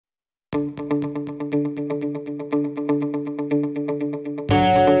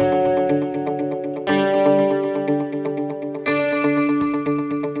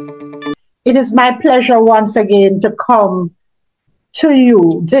It is my pleasure once again to come to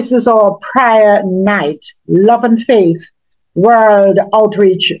you. This is our prayer night, Love and Faith World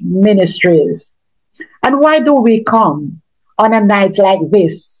Outreach Ministries. And why do we come on a night like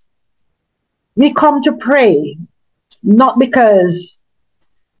this? We come to pray, not because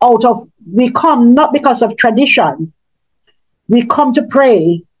of tradition. We come to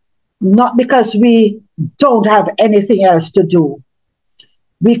pray, not because we don't have anything else to do.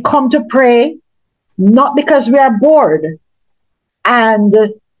 We come to pray, not because we are bored and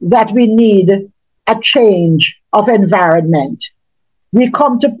that we need a change of environment. We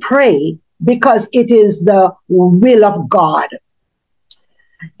come to pray because it is the will of God.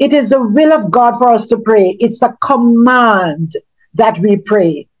 It is the will of God for us to pray. It's a command that we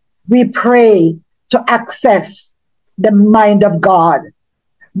pray. We pray to access the mind of God.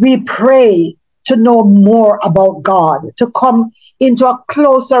 We pray to know more about God, to come into a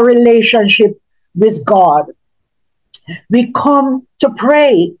closer relationship with God. We come to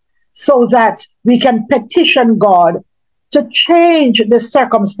pray so that we can petition God to change the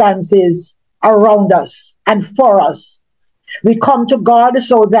circumstances around us and for us. We come to God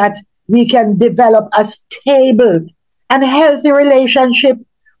so that we can develop a stable and healthy relationship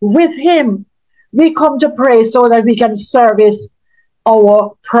with Him. We come to pray so that we can service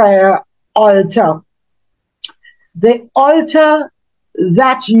our prayer altar. The altar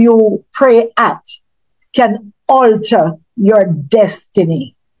that you pray at can alter your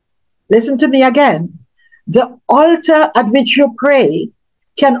destiny. Listen to me again. The altar at which you pray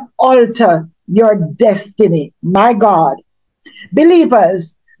can alter your destiny. My God.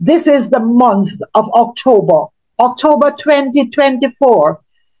 Believers, this is the month of October 2024,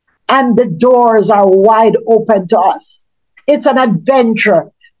 and the doors are wide open to us. It's an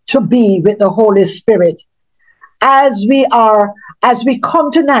adventure to be with the Holy Spirit. As we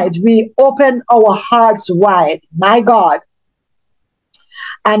come tonight, we open our hearts wide, my God.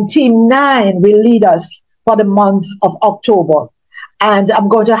 And Team 9 will lead us for the month of October. And I'm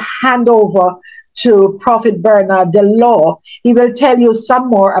going to hand over to Prophet Bernard DeLaw. He will tell you some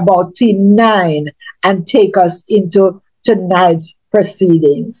more about Team 9 and take us into tonight's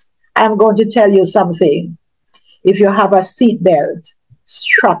proceedings. I'm going to tell you something. If you have a seatbelt,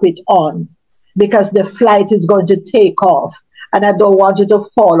 strap it on, because the flight is going to take off, and I don't want you to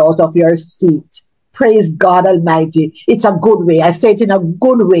fall out of your seat. Praise God Almighty. It's a good way. I say it in a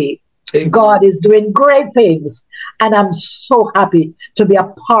good way. God is doing great things, and I'm so happy to be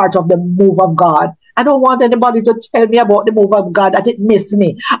a part of the move of God. I don't want anybody to tell me about the move of God that it missed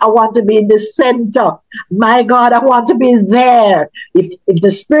me. I want to be in the center. My God, I want to be there. If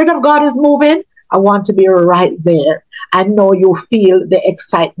the Spirit of God is moving, I want to be right there. I know you feel the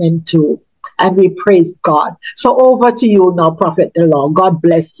excitement too. And we praise God. So over to you now, Prophet DeLaw. God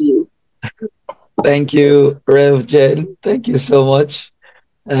bless you. Thank you, Rev Jen. Thank you so much.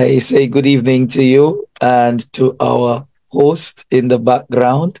 I say good evening to you and to our host in the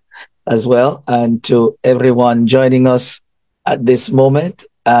background as well, and to everyone joining us at this moment,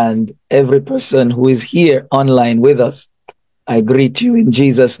 and every person who is here online with us. I greet you in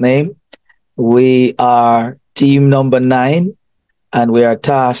Jesus' name. We are team number 9, and we are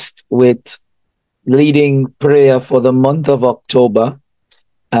tasked with leading prayer for the month of October.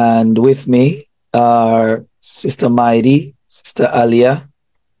 And with me are Sister Mighty, Sister Alia,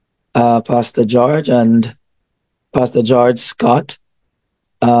 Pastor George, and Pastor George Scott.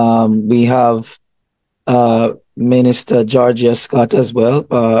 We have Minister Georgia Scott as well,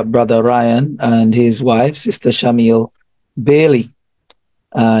 Brother Ryan and his wife, Sister Shamil Bailey.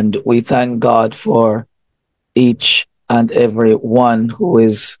 And we thank God for each and every one who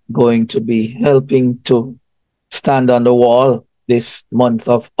is going to be helping to stand on the wall this month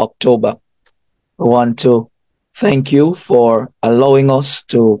of October. I want to thank you for allowing us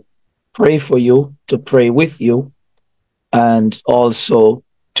to pray for you, to pray with you, and also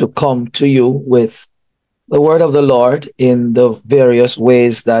to come to you with the word of the Lord in the various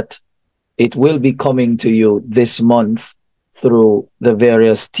ways that it will be coming to you this month through the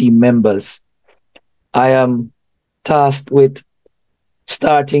various team members. I am tasked with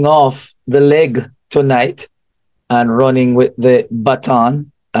starting off the leg tonight and running with the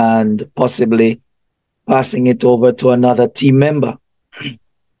baton and possibly passing it over to another team member.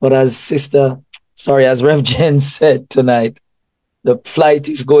 But as Rev Jen said tonight, the flight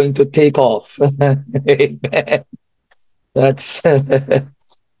is going to take off. Amen. That's, I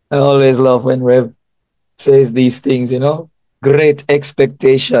always love when Rev says these things, you know. Great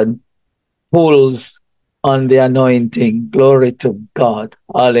expectation pulls on the anointing. Glory to God.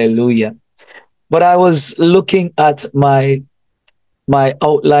 Hallelujah. But I was looking at my my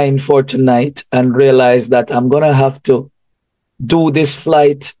outline for tonight and realized that I'm going to have to do this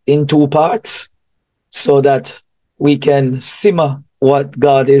flight in 2 parts so that we can simmer what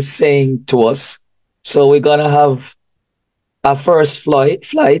God is saying to us. So we're going to have a first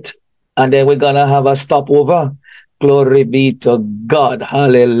flight, and then we're going to have a stopover. Glory be to God.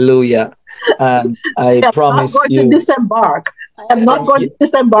 Hallelujah. And I promise you. I'm not going to disembark. I am not going to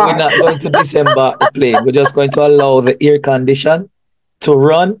disembark. We're not going to disembark the plane. We're just going to allow the air condition to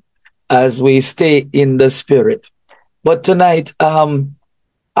run as we stay in the spirit. But tonight, I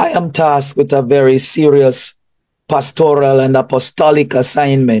am tasked with a very serious pastoral and apostolic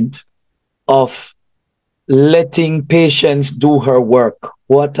assignment of letting patience do her work.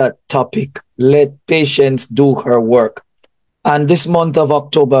 What a topic. Let patience do her work. And this month of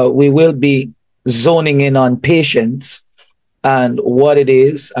October, we will be zoning in on patience and what it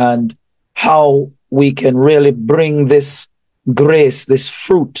is and how we can really bring this grace, this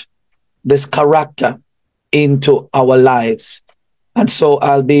fruit, this character into our lives. And so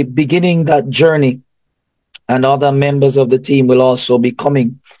I'll be beginning that journey, and other members of the team will also be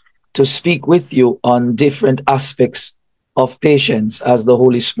coming to speak with you on different aspects of patience as the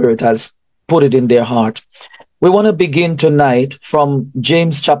Holy Spirit has put it in their heart. We want to begin tonight from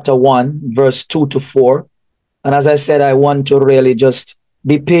James chapter 1, verse 2 to 4. And as I said, I want to really just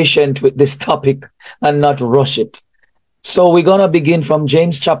be patient with this topic and not rush it. So we're going to begin from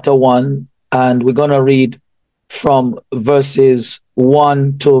James chapter 1, and we're going to read from verses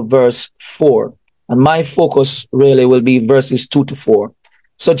 1 to verse 4. And my focus really will be verses 2 to 4.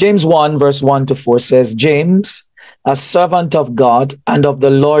 So James 1, verse 1 to 4 says, James, a servant of God and of the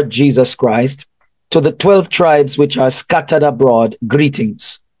Lord Jesus Christ, to the 12 tribes which are scattered abroad,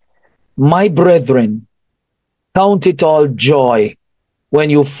 greetings. My brethren, count it all joy when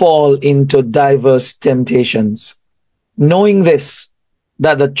you fall into diverse temptations, knowing this,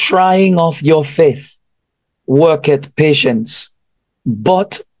 that the trying of your faith worketh patience.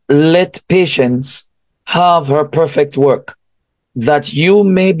 But let patience have her perfect work, that you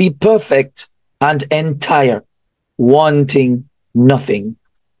may be perfect and entire, wanting nothing.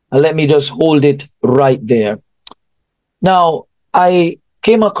 And let me just hold it right there. Now, I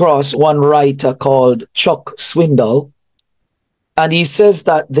came across one writer called Chuck Swindoll, and he says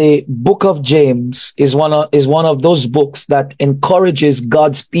that the book of James is one of those books that encourages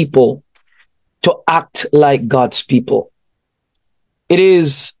God's people to act like God's people. It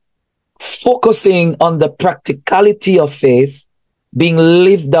is focusing on the practicality of faith being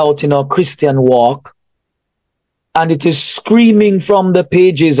lived out in our Christian walk, and it is screaming from the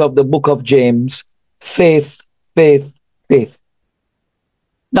pages of the book of James, faith, faith, faith.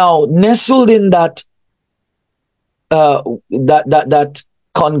 Now, nestled in that that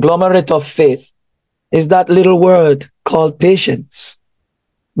conglomerate of faith is that little word called patience.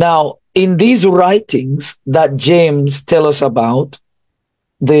 Now, in these writings that James tells us about,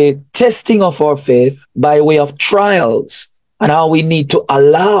 the testing of our faith by way of trials and how we need to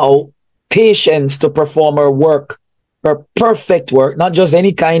allow patience to perform her work, her perfect work, not just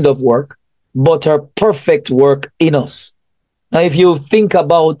any kind of work, but her perfect work in us. Now, if you think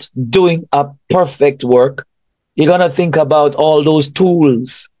about doing a perfect work, you're going to think about all those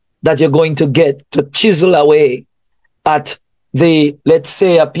tools that you're going to get to chisel away at the, let's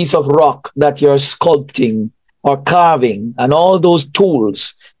say, a piece of rock that you're sculpting or carving, and all those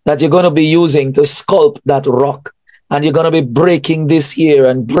tools that you're going to be using to sculpt that rock. And you're going to be breaking this here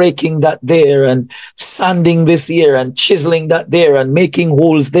and breaking that there and sanding this here and chiseling that there and making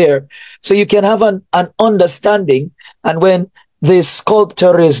holes there. So you can have an understanding. And when the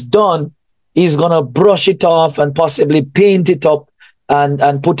sculptor is done, he's going to brush it off and possibly paint it up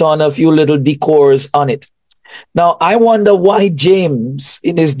and put on a few little decors on it. Now, I wonder why James,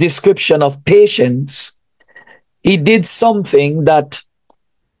 in his description of patience, he did something that,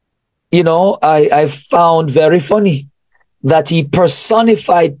 you know, I found very funny, that he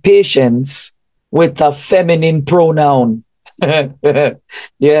personified patience with a feminine pronoun.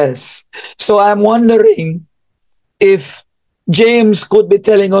 Yes. So I'm wondering if James could be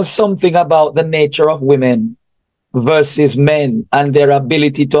telling us something about the nature of women versus men and their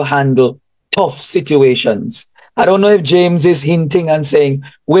ability to handle tough situations. I don't know if James is hinting and saying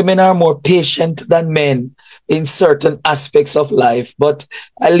women are more patient than men in certain aspects of life, but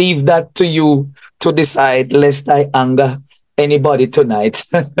I leave that to you to decide, lest I anger anybody tonight.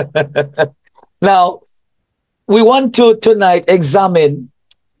 Now, we want to tonight examine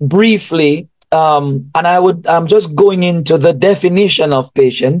briefly, and I'm just going into the definition of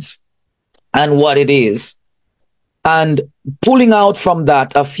patience and what it is, and pulling out from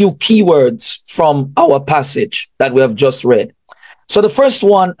that a few keywords from our passage that we have just read. So the first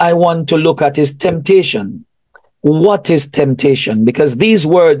one I want to look at is temptation. What is temptation? Because these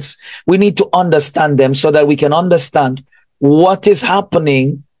words, we need to understand them so that we can understand what is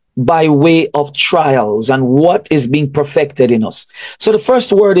happening by way of trials and what is being perfected in us. So the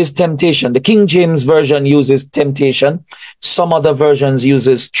first word is temptation. The King James Version uses temptation. Some other versions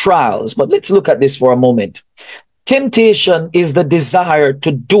uses trials. But let's look at this for a moment. Temptation is the desire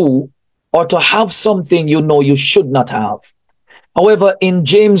to do or to have something you know you should not have. However, in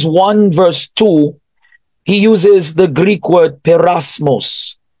James 1 verse 2, he uses the Greek word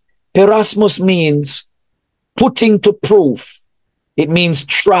perasmos. Perasmos means putting to proof. It means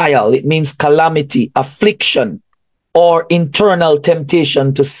trial. It means calamity, affliction, or internal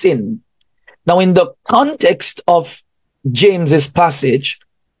temptation to sin. Now, in the context of James's passage,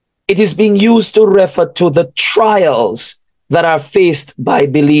 it is being used to refer to the trials that are faced by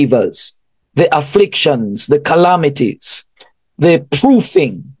believers, the afflictions, the calamities, the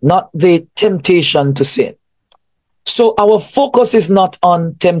proving, not the temptation to sin. So our focus is not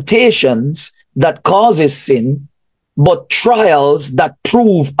on temptations that causes sin, but trials that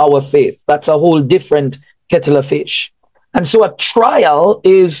prove our faith. That's a whole different kettle of fish. And so a trial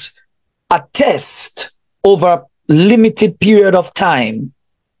is a test over a limited period of time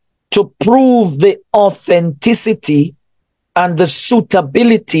to prove the authenticity and the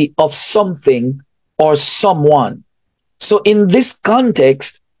suitability of something or someone. So in this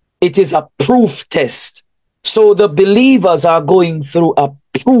context, it is a proof test. So the believers are going through a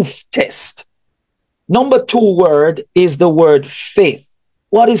proof test. Number 2 word is the word faith.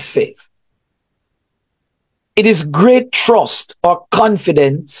 What is faith? It is great trust or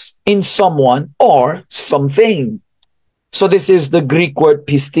confidence in someone or something. So this is the Greek word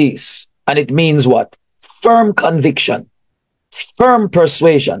pistis, and it means what? Firm conviction, firm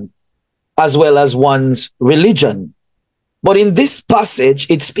persuasion, as well as one's religion. But in this passage,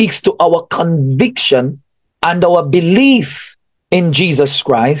 it speaks to our conviction and our belief in Jesus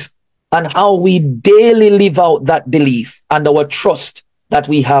Christ and how we daily live out that belief and our trust that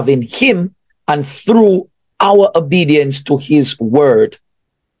we have in him and through our obedience to his word.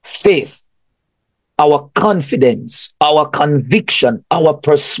 Faith, our confidence, our conviction, our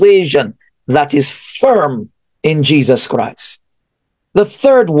persuasion that is firm in Jesus Christ. The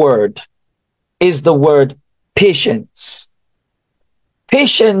third word is the word patience.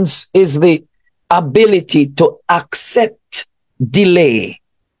 Patience is the ability to accept delay,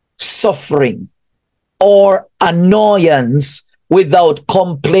 suffering, or annoyance without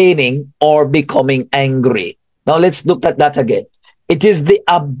complaining or becoming angry. Now let's look at that again. It is the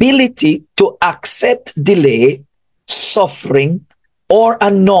ability to accept delay, suffering, or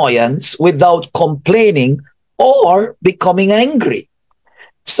annoyance without complaining or becoming angry.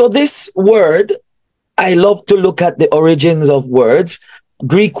 So this word, I love to look at the origins of words.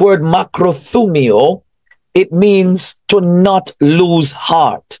 Greek word makrothumio, it means to not lose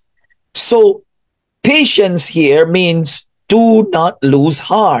heart. So patience here means do not lose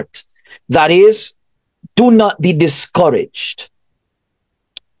heart. That is, do not be discouraged.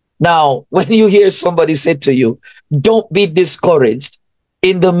 Now, when you hear somebody say to you, don't be discouraged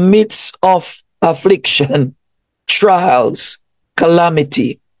in the midst of affliction, trials,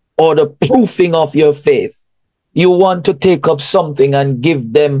 calamity, or the proving of your faith, you want to take up something and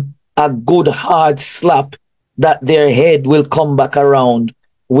give them a good hard slap that their head will come back around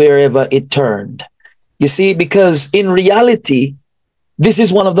wherever it turned. You see, because in reality, this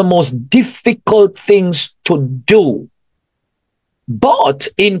is one of the most difficult things to do. But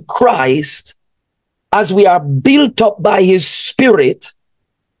in Christ, as we are built up by his Spirit,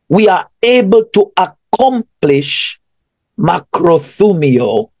 we are able to accomplish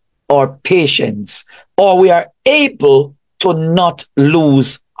makrothumio, or patience, or we are able to not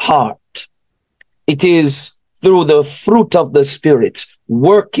lose heart. It is through the fruit of the Spirit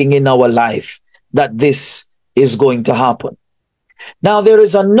working in our life that this is going to happen. Now, there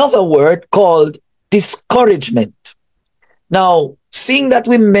is another word called discouragement. Now, seeing that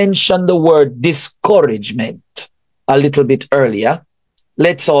we mentioned the word discouragement a little bit earlier,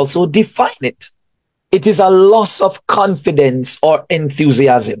 let's also define it. It is a loss of confidence or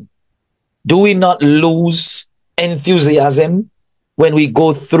enthusiasm. Do we not lose enthusiasm when we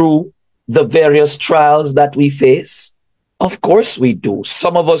go through the various trials that we face? Of course we do.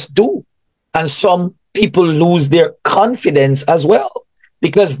 Some of us do. And some people lose their confidence as well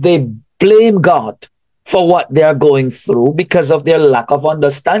because they blame God for what they are going through because of their lack of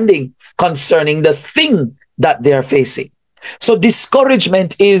understanding concerning the thing that they are facing. So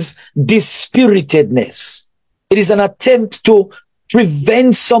discouragement is dispiritedness. It is an attempt to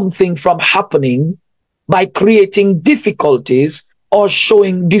prevent something from happening by creating difficulties or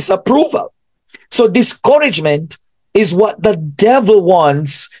showing disapproval. So discouragement is what the devil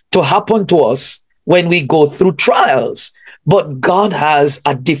wants to happen to us when we go through trials. But God has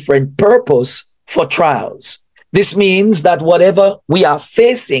a different purpose for trials. This means that whatever we are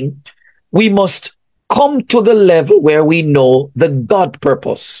facing, we must come to the level where we know the God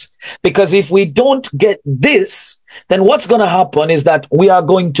purpose. Because if we don't get this, then what's going to happen is that we are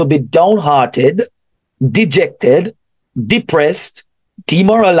going to be downhearted, dejected, depressed,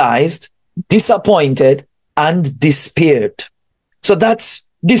 demoralized, disappointed, and despaired. So that's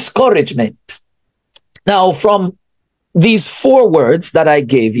discouragement. Now, from these four words that I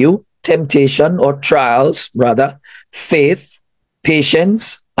gave you, temptation or trials, rather, faith,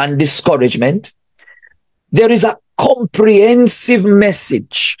 patience, and discouragement, there is a comprehensive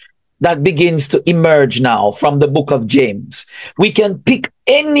message that begins to emerge now from the book of James. We can pick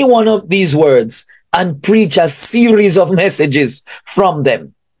any one of these words and preach a series of messages from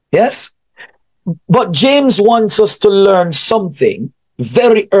them. Yes? But James wants us to learn something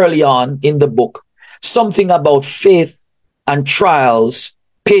very early on in the book, something about faith and trials,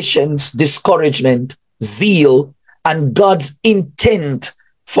 patience, discouragement, zeal, and God's intent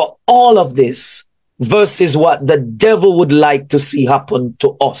for all of this versus what the devil would like to see happen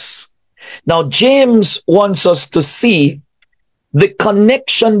to us. Now, James wants us to see the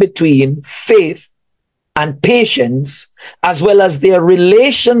connection between faith and patience, as well as their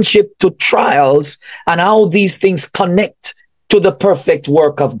relationship to trials and how these things connect to the perfect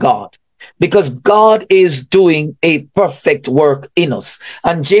work of God. Because God is doing a perfect work in us.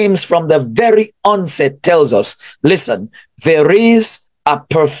 And James from the very onset tells us, listen, there is a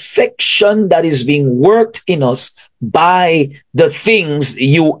perfection that is being worked in us by the things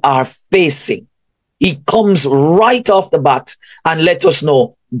you are facing. He comes right off the bat and let us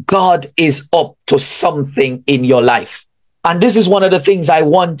know God is up to something in your life. And this is one of the things I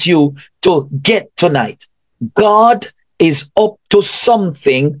want you to get tonight. God is up to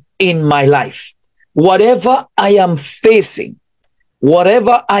something in my life. Whatever I am facing,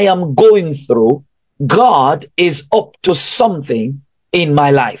 whatever I am going through, God is up to something in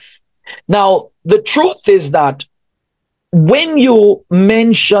my life. Now, the truth is that when you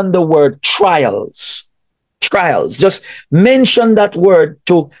mention the word trials, just mention that word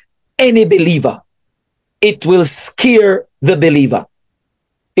to any believer, it will scare the believer.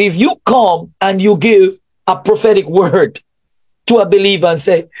 If you come and you give a prophetic word to a believer and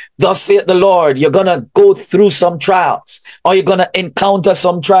say, thus saith the Lord, you're going to go through some trials, or you're going to encounter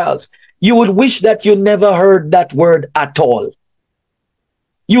some trials, you would wish that you never heard that word at all.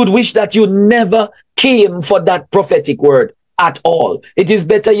 You would wish that you never came for that prophetic word at all. It is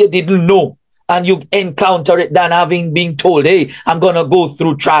better you didn't know and you encounter it than having been told, hey, I'm going to go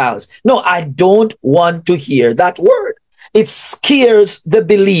through trials. No, I don't want to hear that word. It scares the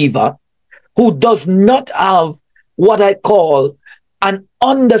believer who does not have what I call an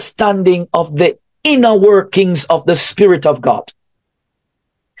understanding of the inner workings of the Spirit of God.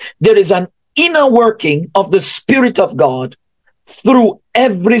 There is an inner working of the Spirit of God through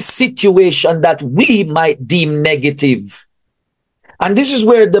every situation that we might deem negative. And this is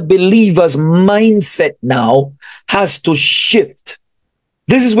where the believer's mindset now has to shift.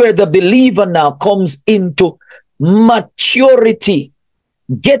 This is where the believer now comes into maturity,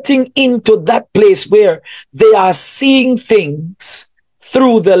 getting into that place where they are seeing things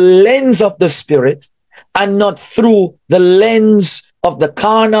through the lens of the Spirit and not through the lens of the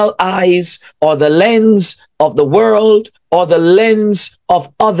carnal eyes or the lens of the world or the lens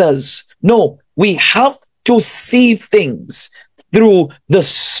of others. No, we have to see things through the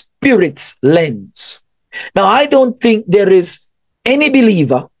Spirit's lens. Now, I don't think there is any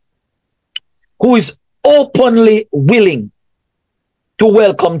believer who is openly willing to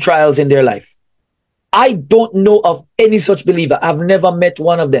welcome trials in their life. I don't know of any such believer. I've never met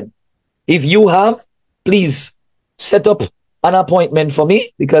one of them. If you have, please set up an appointment for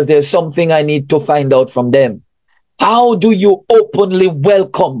me, because there's something I need to find out from them. How do you openly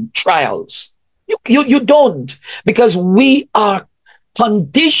welcome trials? You don't, because we are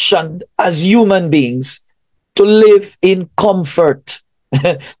conditioned as human beings to live in comfort.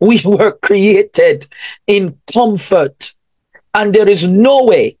 We were created in comfort. And there is no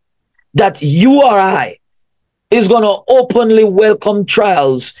way that you or I is going to openly welcome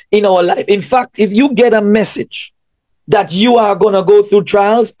trials in our life. In fact, if you get a message that you are going to go through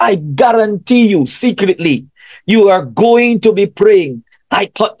trials, I guarantee you secretly, you are going to be praying, I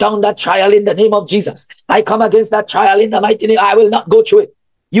cut down that trial in the name of Jesus. I come against that trial in the mighty name. I will not go through it.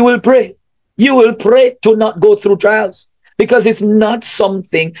 You will pray. You will pray to not go through trials, because it's not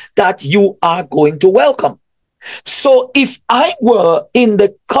something that you are going to welcome. So if I were in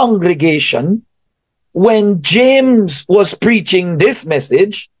the congregation when James was preaching this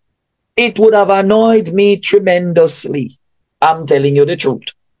message, it would have annoyed me tremendously. I'm telling you the truth.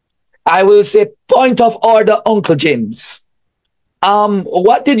 I will say, point of order, Uncle James.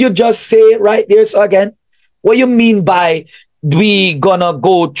 What did you just say right there? So again, what you mean by we gonna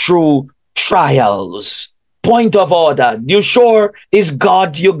go through trials? Point of order. You sure is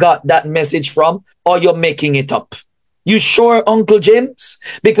God you got that message from, or you're making it up? You sure, Uncle James?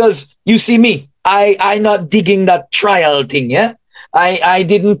 Because you see me, I not digging that trial thing, yeah? I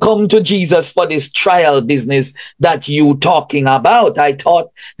didn't come to Jesus for this trial business that you talking about. I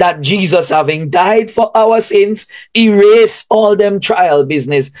thought that Jesus, having died for our sins, erase all them trial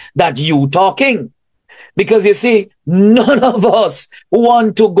business that you talking. Because you see, none of us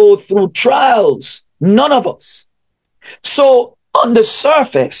want to go through trials. None of us. So on the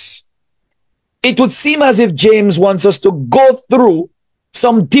surface, it would seem as if James wants us to go through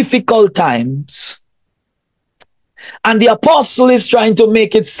some difficult times. And the apostle is trying to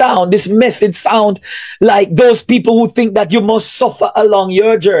make it sound, this message sound like those people who think that you must suffer along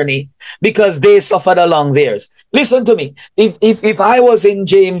your journey because they suffered along theirs. Listen to me. If I was in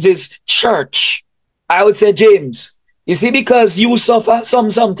James's church, I would say, James, you see, because you suffer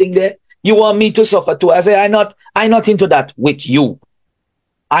something there, you want me to suffer too. I say, I'm not into that with you.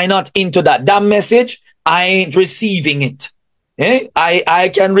 I'm not into that. That message, I ain't receiving it. Eh? I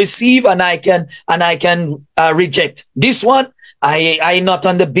can receive and I can reject. This one, I'm not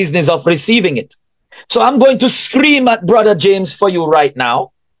on the business of receiving it. So I'm going to scream at Brother James for you right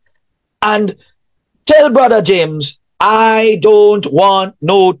now and tell Brother James, I don't want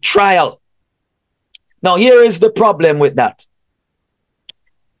no trial. Now, here is the problem with that.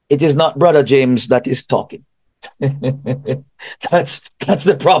 It is not Brother James that is talking. That's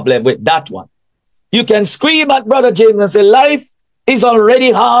the problem with that one. You can scream at Brother James and say, life is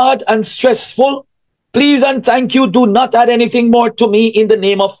already hard and stressful. Please and thank you. Do not add anything more to me in the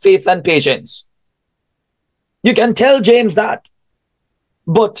name of faith and patience. You can tell James that.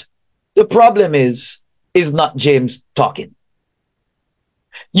 But the problem is not James talking.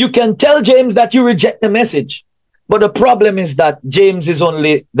 You can tell James that you reject the message. But the problem is that James is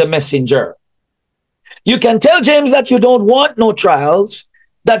only the messenger. You can tell James that you don't want no trials,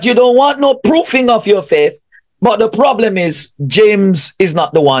 that you don't want no proofing of your faith. But the problem is James is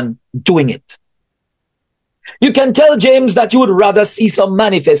not the one doing it. You can tell James that you would rather see some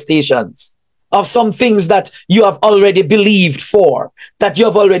manifestations of some things that you have already believed for, that you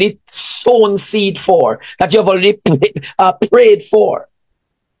have already sown seed for, that you have already prayed for,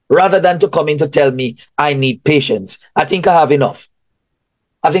 rather than to come in to tell me I need patience. I think I have enough.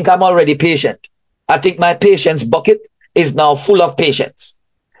 I think I'm already patient. I think my patience bucket is now full of patience.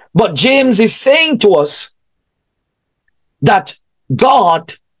 But James is saying to us that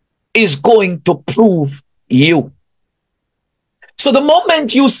God is going to prove you. So the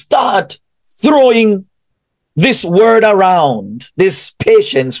moment you start throwing this word around, this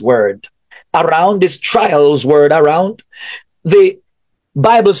patience word around, this trials word around, the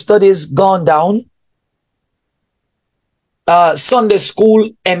Bible studies gone down, Sunday school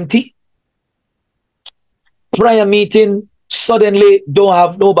empty, prayer meeting suddenly don't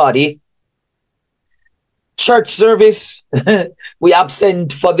have nobody, church service we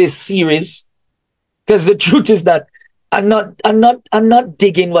absent for this series, because the truth is that I'm not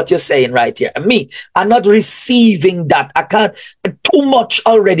digging what you're saying right here. I'm not receiving that. I can't, too much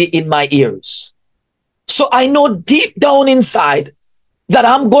already in my ears. So I know deep down inside that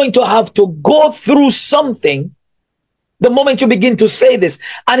I'm going to have to go through something the moment you begin to say this,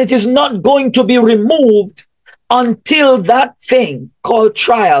 and it is not going to be removed until that thing called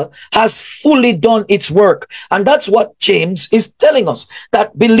trial has fully done its work. And that's what James is telling us,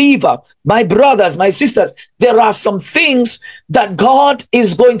 that believer, my brothers, my sisters, there are some things that God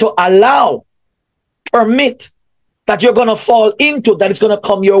is going to allow, permit, that you're going to fall into, that is going to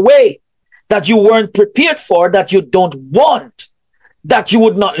come your way, that you weren't prepared for, that you don't want, that you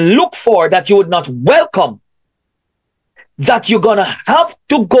would not look for, that you would not welcome, that you're going to have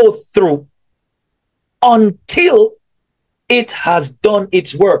to go through until it has done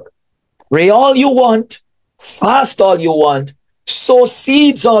its work. Pray all you want, fast all you want, sow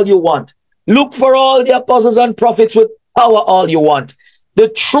seeds all you want, look for all the apostles and prophets with power all you want. The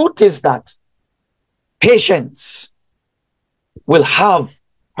truth is that patience will have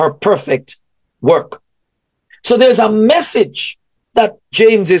her perfect work. So there's a message that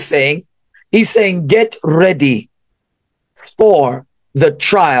James is saying. He's saying, get ready for the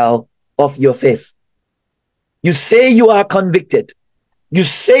trial of your faith. You say you are convicted. You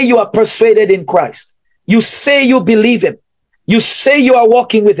say you are persuaded in Christ. You say you believe him. You say you are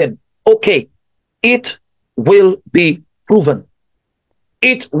walking with him. Okay, it will be proven.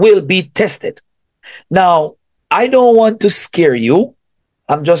 It will be tested. Now, I don't want to scare you.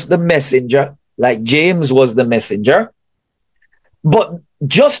 I'm just the messenger, like James was the messenger. But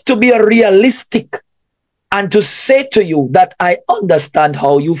just to be a realistic and to say to you that I understand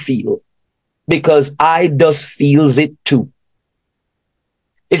how you feel, because I just feels it too.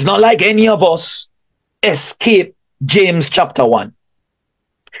 It's not like any of us escape James chapter 1.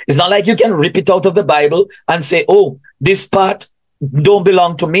 It's not like you can rip it out of the Bible and say, oh, this part don't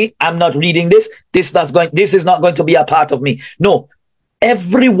belong to me. I'm not reading this. This is not going to be a part of me. No,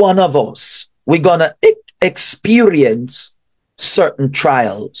 every one of us, we're going to experience certain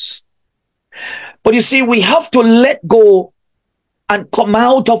trials. But you see, we have to let go and come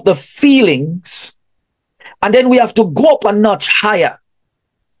out of the feelings, and then we have to go up a notch higher.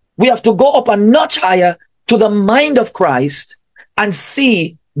 We have to go up a notch higher to the mind of Christ and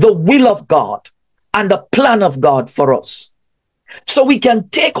see the will of God and the plan of God for us. So we can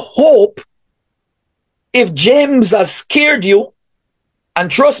take hope. If James has scared you, and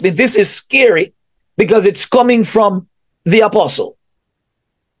trust me, this is scary because it's coming from the apostle.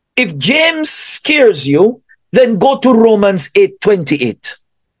 If James scares you, then go to Romans 8:28,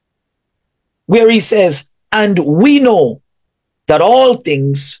 where he says, and we know that all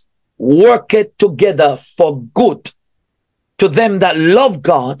things work it together for good to them that love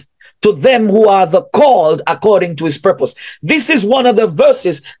God, to them who are the called according to his purpose. This is one of the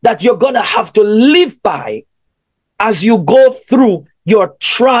verses that you're going to have to live by as you go through your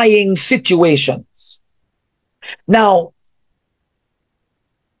trying situations. Now,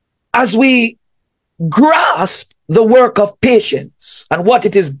 as we grasp the work of patience and what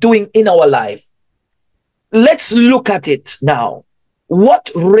it is doing in our life, let's look at it now. What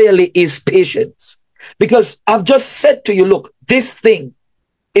really is patience? Because I've just said to you, look, this thing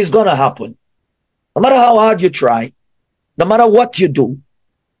is going to happen. No matter how hard you try, no matter what you do,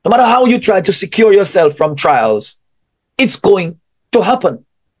 no matter how you try to secure yourself from trials, it's going to happen.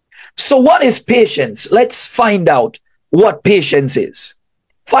 So what is patience? Let's find out what patience is.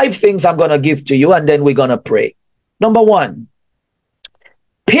 5 things I'm going to give to you, and then we're going to pray. Number 1,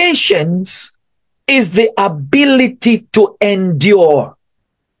 patience is the ability to endure.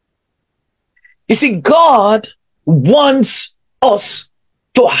 You see, God wants us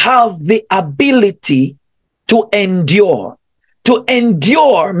to have the ability to endure. To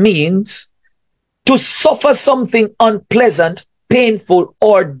endure means to suffer something unpleasant, painful,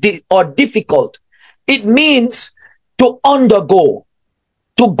 or difficult. It means to undergo,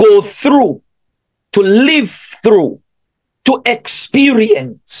 to go through, to live through, to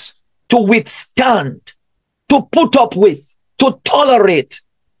experience, to withstand, to put up with, to tolerate,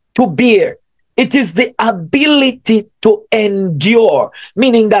 to bear. It is the ability to endure,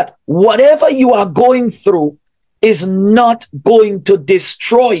 meaning that whatever you are going through is not going to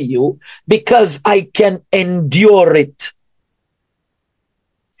destroy you because I can endure it.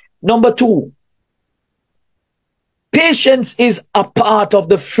 Number 2, patience is a part of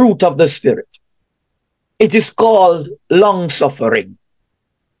the fruit of the Spirit. It is called long-suffering.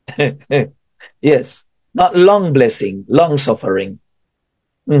 Yes, not long blessing, long-suffering.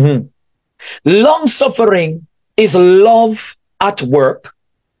 Long-suffering is love at work,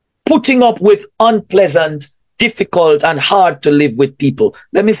 putting up with unpleasant, difficult, and hard to live with people.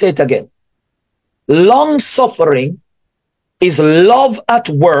 Let me say it again. Long-suffering is love at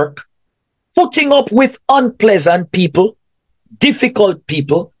work, putting up with unpleasant people, difficult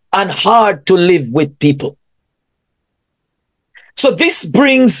people, and hard to live with people. So this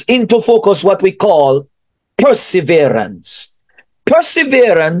brings into focus what we call perseverance.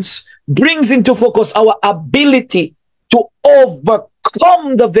 Perseverance brings into focus our ability to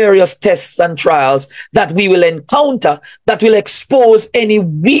overcome the various tests and trials that we will encounter that will expose any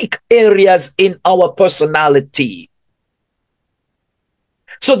weak areas in our personality.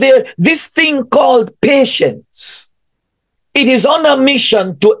 So this thing called patience, it is on a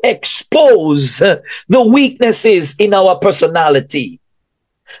mission to expose the weaknesses in our personality.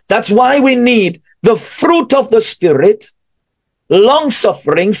 That's why we need the fruit of the Spirit,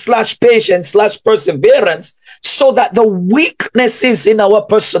 long-suffering / patience / perseverance, so that the weaknesses in our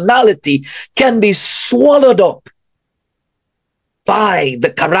personality can be swallowed up by the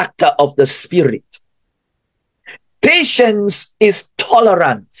character of the Spirit. Patience is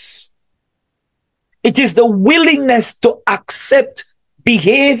tolerance. It is the willingness to accept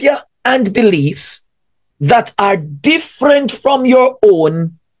behavior and beliefs that are different from your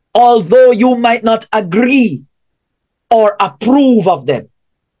own, although you might not agree or approve of them.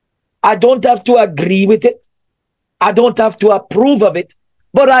 I don't have to agree with it. I don't have to approve of it,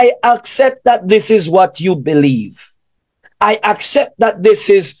 but I accept that this is what you believe. I accept that this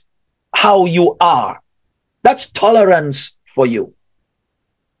is how you are. That's tolerance for you.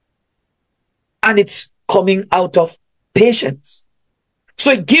 And it's coming out of patience.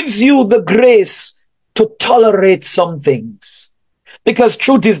 So it gives you the grace to tolerate some things. Because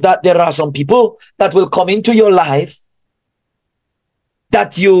truth is that there are some people that will come into your life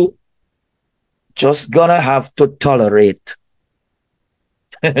that you just gonna have to tolerate.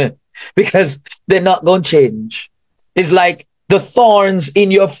 Because they're not gonna change. It's like the thorns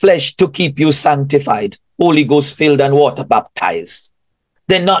in your flesh to keep you sanctified, Holy Ghost filled and water baptized.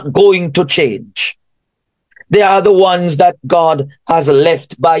 They're not going to change. They are the ones that God has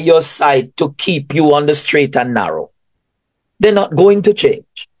left by your side to keep you on the straight and narrow. They're not going to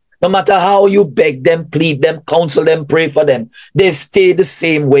change. No matter how you beg them, plead them, counsel them, pray for them, they stay the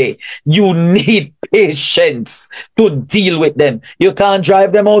same way. You need patience to deal with them. You can't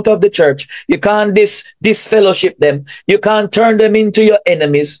drive them out of the church. You can't disfellowship them. You can't turn them into your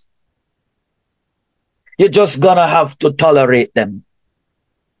enemies. You're just gonna have to tolerate them.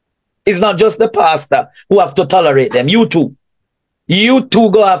 It's not just the pastor who have to tolerate them. You too. You too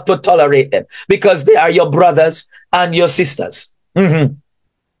go have to tolerate them because they are your brothers and your sisters.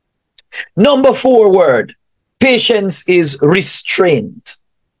 Number 4 word, patience is restraint.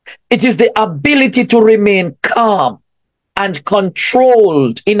 It is the ability to remain calm and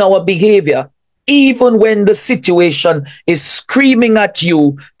controlled in our behavior, even when the situation is screaming at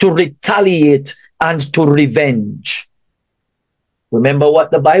you to retaliate and to revenge. Remember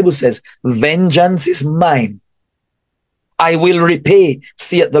what the Bible says, vengeance is mine. I will repay,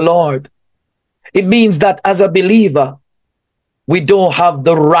 saith the Lord. It means that as a believer, we don't have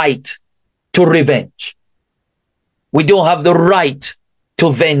the right to revenge. We don't have the right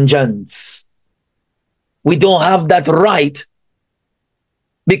to vengeance. We don't have that right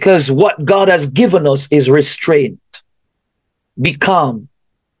because what God has given us is restraint. Be calm,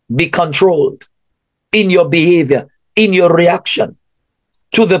 be controlled in your behavior, in your reaction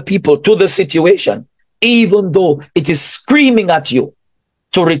to the people, to the situation, even though it is screaming at you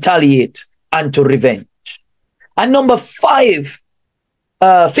to retaliate and to revenge. And number 5,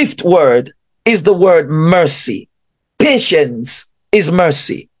 5th word is the word mercy. Patience is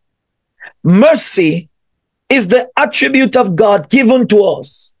mercy. Mercy is the attribute of God given to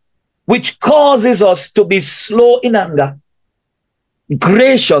us, which causes us to be slow in anger,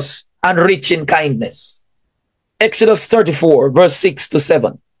 gracious and rich in kindness. Exodus 34, verse 6 to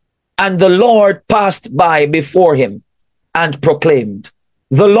 7. And the Lord passed by before him and proclaimed,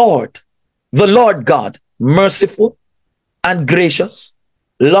 the Lord God, merciful and gracious,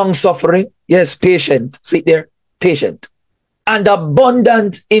 long-suffering, yes, patient, sit there, patient, and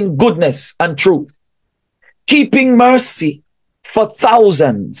abundant in goodness and truth, keeping mercy for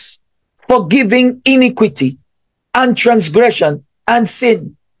thousands, forgiving iniquity and transgression and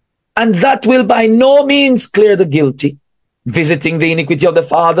sin, and that will by no means clear the guilty, visiting the iniquity of the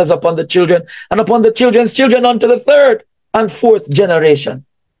fathers upon the children and upon the children's children unto the 3rd and 4th generation.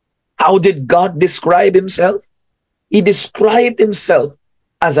 How did God describe himself? He described himself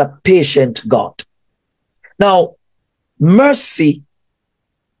as a patient God. Now, mercy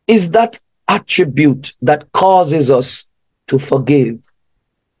is that attribute that causes us to forgive.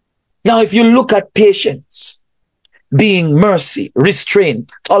 Now, if you look at patience, being mercy,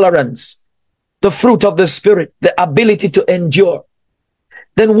 restraint, tolerance, the fruit of the Spirit, the ability to endure,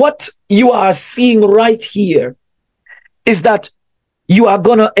 then what you are seeing right here is that you are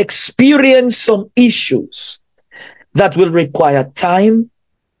going to experience some issues that will require time,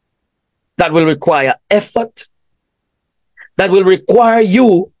 that will require effort, that will require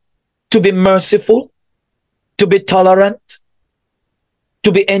you to be merciful, to be tolerant,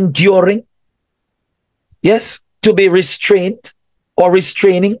 to be enduring, yes, to be restrained or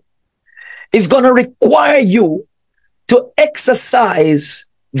restraining. It's going to require you to exercise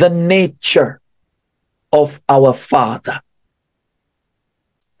the nature of our Father.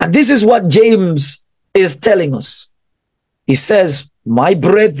 And this is what James is telling us. He says, my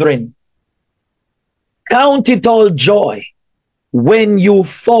brethren, count it all joy when you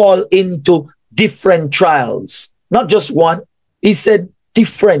fall into different trials. Not just one. He said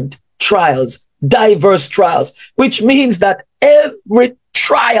different trials, diverse trials, which means that every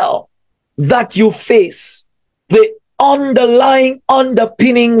trial that you face, the underlying,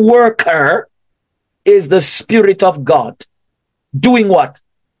 underpinning worker is the Spirit of God. Doing what?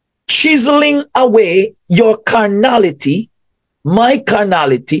 Chiseling away your carnality, my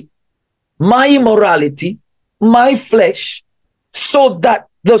immorality, my flesh, so that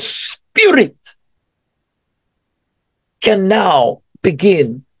the Spirit can now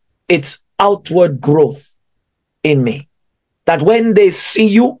begin its outward growth in me. That when they see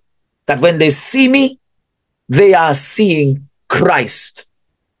you, that when they see me, they are seeing Christ.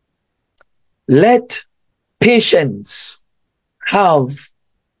 Let patience have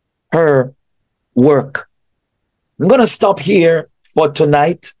her work. I'm going to stop here for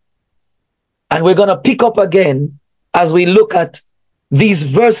tonight, and we're going to pick up again as we look at these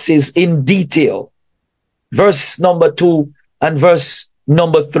verses in detail. Verse number 2 and verse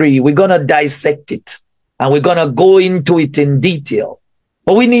number 3. We're going to dissect it, and we're going to go into it in detail.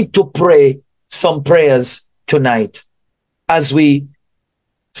 But we need to pray some prayers tonight as we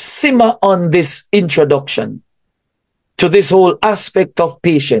simmer on this introduction to this whole aspect of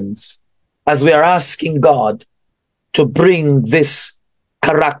patience, as we are asking God to bring this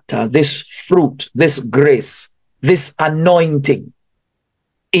character, this fruit, this grace, this anointing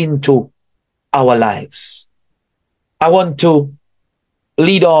into our lives. I want to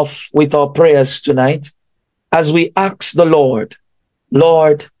lead off with our prayers tonight as we ask the Lord,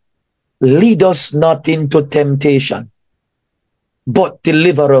 Lord, lead us not into temptation, but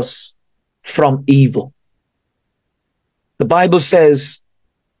deliver us from evil. The Bible says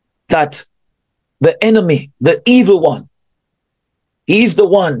that the enemy, the evil one, he's the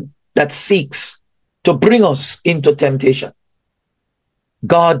one that seeks to bring us into temptation.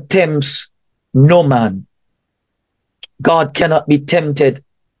 God tempts no man. God cannot be tempted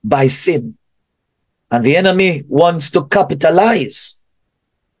by sin. And the enemy wants to capitalize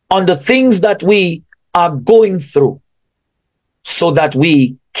on the things that we are going through so that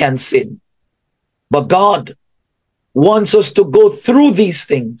we can sin. But God wants us to go through these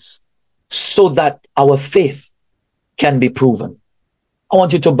things so that our faith can be proven. I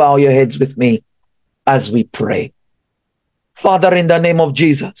want you to bow your heads with me as we pray. Father, in the name of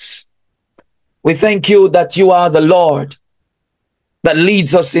Jesus, we thank you that you are the Lord that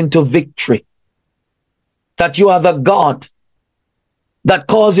leads us into victory, that you are the God that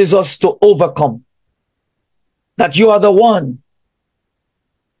causes us to overcome, that you are the one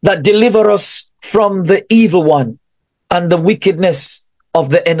that delivers us from the evil one and the wickedness of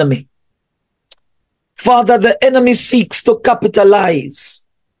the enemy. Father, the enemy seeks to capitalize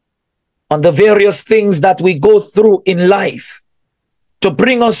on the various things that we go through in life to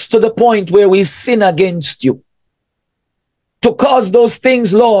bring us to the point where we sin against you, to cause those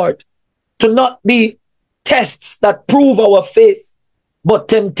things, Lord, to not be tests that prove our faith, but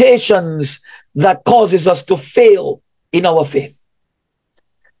temptations that causes us to fail in our faith.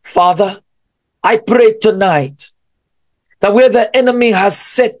 Father, I pray tonight that where the enemy has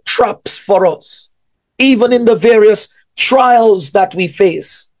set traps for us, even in the various trials that we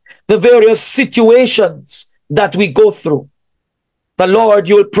face, the various situations that we go through, the Lord,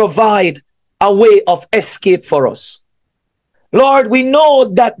 you'll provide a way of escape for us. Lord, we know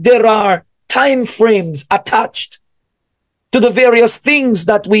that there are time frames attached to the various things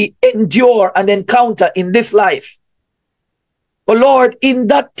that we endure and encounter in this life. But Lord, in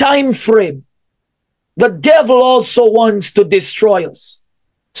that time frame, the devil also wants to destroy us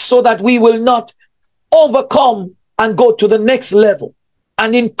so that we will not overcome and go to the next level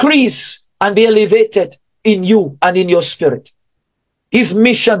and increase and be elevated in you and in your spirit. His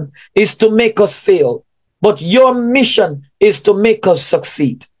mission is to make us fail, but your mission is to make us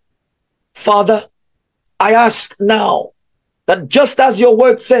succeed. Father, I ask now that just as your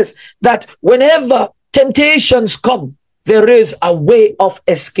word says that whenever temptations come, there is a way of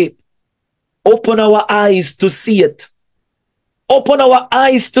escape. Open our eyes to see it. Open our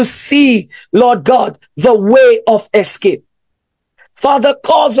eyes to see, Lord God, the way of escape. Father,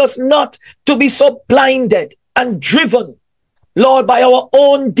 cause us not to be so blinded and driven, Lord, by our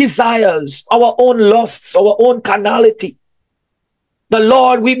own desires, our own lusts, our own carnality. The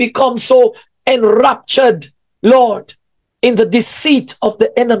Lord, we become so enraptured, Lord, in the deceit of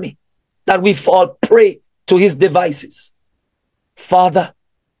the enemy that we fall prey to his devices. Father,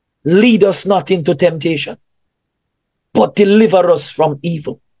 lead us not into temptation, but deliver us from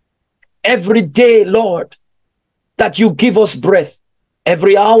evil. Every day, Lord, that you give us breath,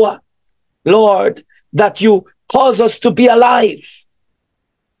 every hour, Lord, that you cause us to be alive,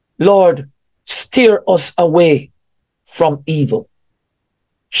 Lord, steer us away from evil.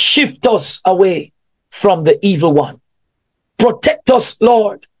 Shift us away from the evil one. Protect us,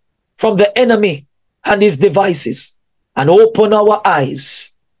 Lord, from the enemy and his devices, and open our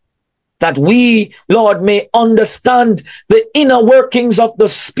eyes that we, Lord, may understand the inner workings of the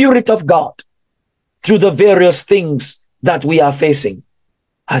Spirit of God through the various things that we are facing.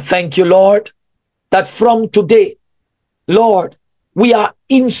 I thank you, Lord, that from today, Lord, we are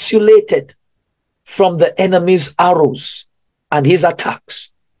insulated from the enemy's arrows and his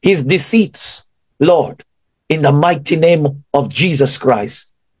attacks, his deceits, Lord, in the mighty name of Jesus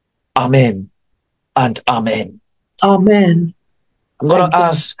Christ. Amen and amen. Amen. I'm going to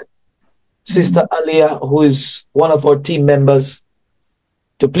ask Sister Aliyah, who is one of our team members,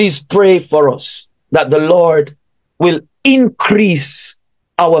 to please pray for us that the Lord will increase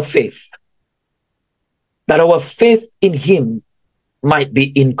our faith, that our faith in him might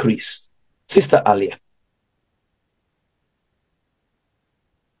be increased. Sister Aliyah.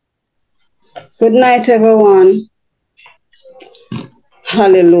 Good night, everyone.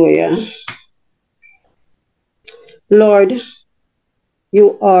 Hallelujah. Lord,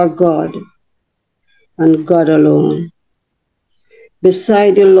 you are God and God alone.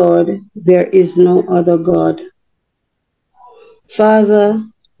 Beside you, Lord, there is no other God. Father,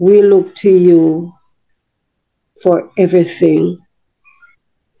 we look to you for everything.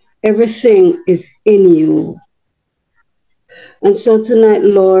 Everything is in you. And so tonight,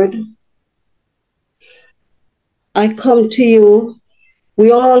 Lord, I come to you.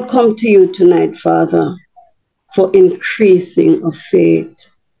 We all come to you tonight, Father, for increasing of faith.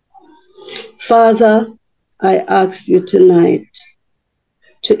 Father, I ask you tonight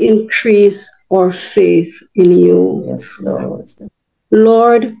to increase our faith in you. Yes, Lord.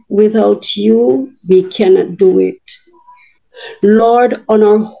 Lord, without you, we cannot do it. Lord, on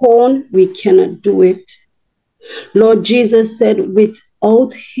our own, we cannot do it. Lord, Jesus said,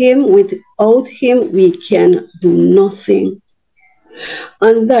 without him, we can do nothing.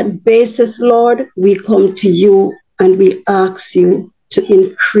 On that basis, Lord, we come to you and we ask you to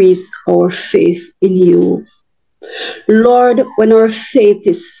increase our faith in you. Lord, when our faith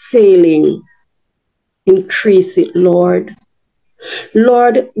is failing, increase it, Lord.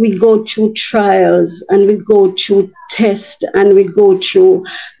 Lord, we go through trials and we go through tests and we go through,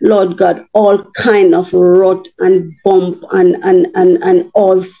 Lord God, all kind of rut and bump and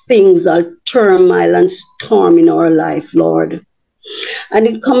all things, all turmoil and storm in our life, Lord. And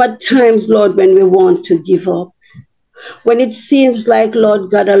it come at times, Lord, when we want to give up. When it seems like,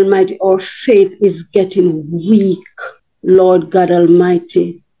 Lord God Almighty, our faith is getting weak, Lord God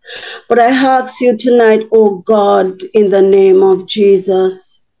Almighty. But I ask you tonight, oh God, in the name of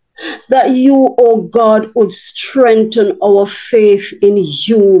Jesus, that you, oh God, would strengthen our faith in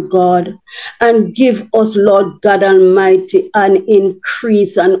you, God, and give us, Lord God Almighty, an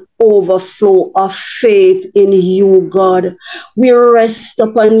increase and overflow of faith in you, God. We rest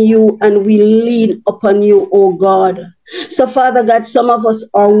upon you and we lean upon you, oh God. So, Father God, some of us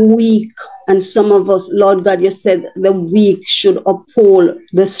are weak, and some of us, Lord God, you said the weak should uphold,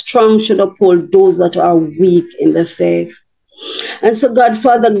 the strong should uphold those that are weak in the faith. And so, God,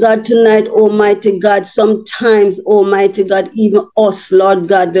 Father God, tonight, Almighty God, sometimes, Almighty God, even us, Lord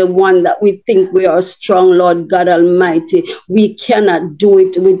God, the one that we think we are strong, Lord God Almighty, we cannot do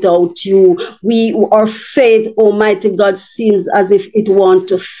it without you. Our faith, Almighty God, seems as if it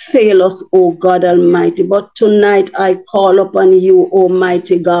wants to fail us, oh God Almighty. But tonight I call upon you,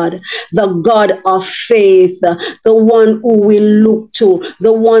 Almighty God, the God of faith, the one who we look to,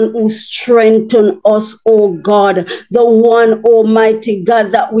 the one who strengthens us, oh God, the one, Almighty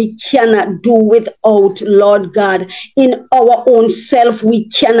God, that we cannot do without, Lord God. In our own self, we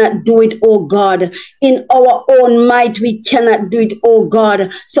cannot do it, oh God. In our own might, we cannot do it, oh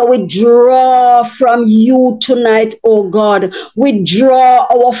God. So we draw from you tonight, oh God. We draw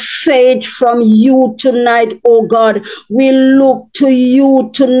our faith from you tonight, oh God. We look to you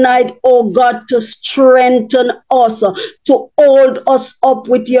tonight, oh God, to strengthen us, to hold us up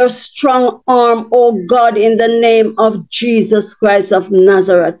with your strong arm, oh God, in the name of Jesus Christ of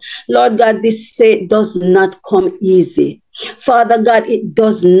Nazareth. Lord God, this faith does not come easy. Father God, it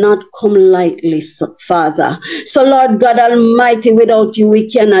does not come lightly, Father. So Lord God Almighty, without you, we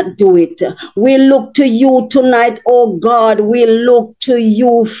cannot do it. We look to you tonight, oh God. We look to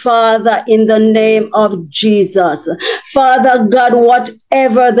you, Father, in the name of Jesus. Father God,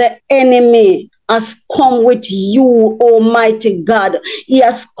 whatever the enemy has come with you, Almighty God. He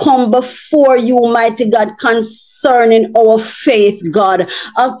has come before you, mighty God, concerning our faith, God,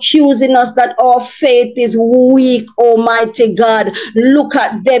 accusing us that our faith is weak, Almighty God. Look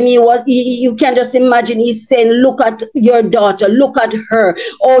at them. You can just imagine he's saying, look at your daughter, look at her.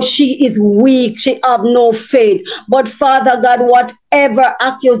 Oh, she is weak. She have no faith. But Father God, whatever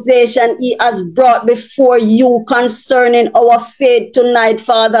accusation he has brought before you concerning our faith tonight,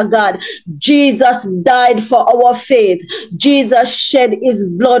 Father God. Jesus died for our faith. Jesus shed his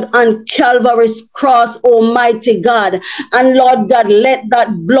blood on Calvary's cross, Almighty God. And Lord God, let that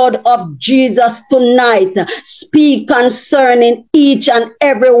blood of Jesus tonight speak concerning each and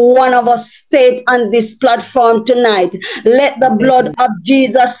every one of us faith on this platform tonight. Let the blood of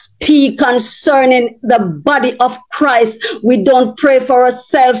Jesus speak concerning the body of Christ. We don't pray for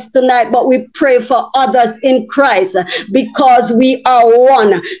ourselves tonight, but we pray for others in Christ because we are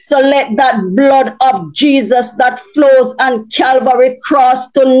one. So let that blood of Jesus that flows on Calvary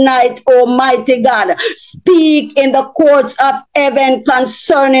cross tonight, Almighty God, speak in the courts of heaven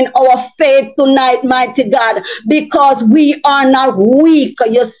concerning our faith tonight, mighty God, because we are not weak.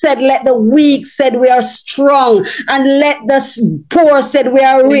 You said, let the weak said we are strong, and let the poor said we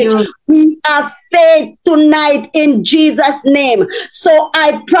are rich. We have faith tonight in Jesus' name. So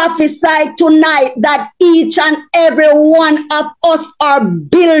I prophesy tonight that each and every one of us are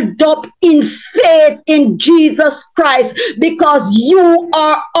built up in faith in Jesus Christ, because you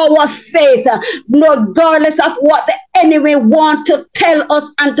are our faith, regardless of what the enemy wants to tell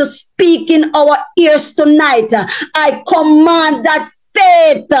us and to speak in our ears tonight. I command that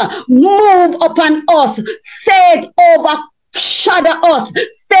faith move upon us, faith overshadow us,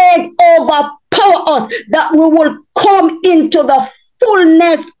 faith overpower us, that we will come into the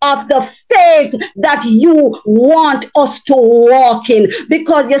fullness of the faith that you want us to walk in,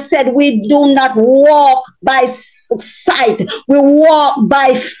 because you said we do not walk by sight, we walk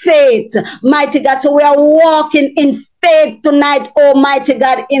by faith, mighty God. So we are walking in faith tonight, Almighty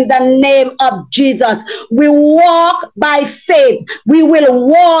God, in the name of Jesus. We walk by faith. We will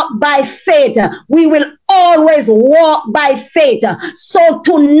walk by faith. We will always walk by faith. So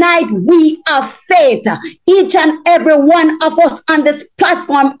tonight we have faith. Each and every one of us on this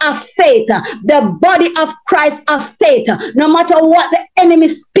platform have faith. The body of Christ have faith. No matter what the enemy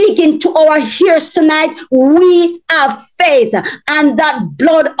is speaking to our ears tonight, we have faith. And that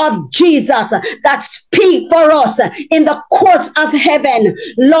blood of Jesus that speaks for us in the courts of heaven,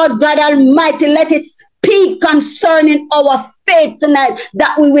 Lord God Almighty, let it speak concerning our faith tonight,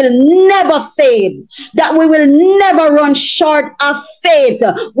 that we will never fail, that we will never run short of faith.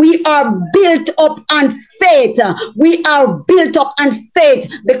 We are built up on faith. We are built up on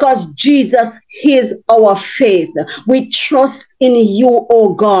faith because Jesus is our faith. We trust in you,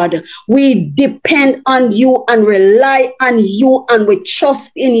 oh God. We depend on you and rely on you, and we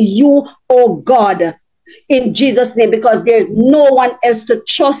trust in you, oh God, in Jesus' name, because there's no one else to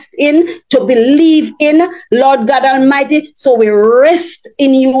trust in, to believe in, Lord God Almighty. So we rest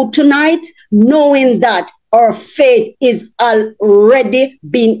in you tonight, knowing that our faith is already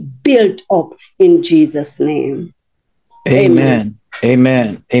being built up in Jesus' name. Amen.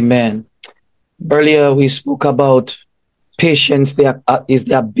 Amen. Amen. Earlier we spoke about patience is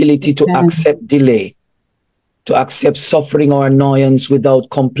the ability to accept delay, to accept suffering or annoyance without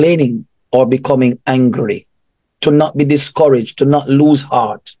complaining or becoming angry, to not be discouraged, to not lose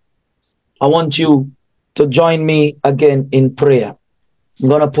heart. I want you to join me again in prayer. I'm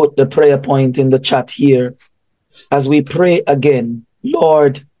going to put the prayer point in the chat here. As we pray again,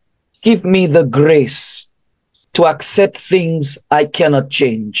 Lord, give me the grace to accept things I cannot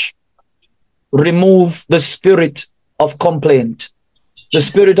change. Remove the spirit of complaint, the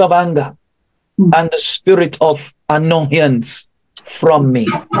spirit of anger, and the spirit of annoyance from me.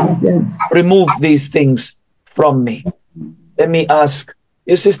 Yes. Remove these things from me. Let me ask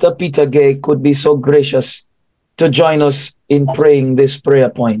if Sister Peter Gay could be so gracious to join us in praying this prayer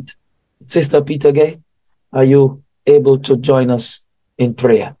point. Sister Peter Gay, are you able to join us in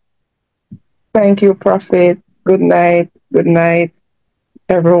prayer? Thank you, Prophet. Good night. Good night,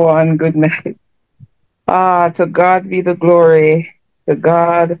 everyone. Good night. To God be the glory. To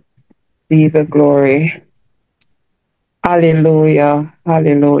God be the glory. Hallelujah,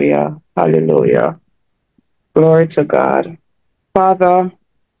 hallelujah, hallelujah. Glory to God. Father,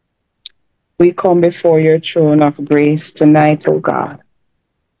 we come before your throne of grace tonight, oh God.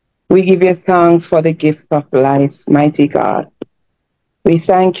 We give you thanks for the gift of life, mighty God. We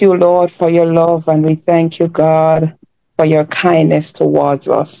thank you, Lord, for your love, and we thank you, God, for your kindness towards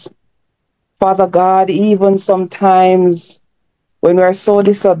us. Father God, even sometimes when we're so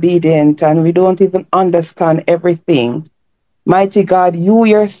disobedient and we don't even understand everything, mighty God, you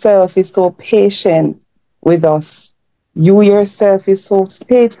yourself is so patient with us. You yourself is so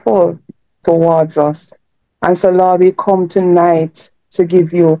faithful towards us. And so, Lord, we come tonight to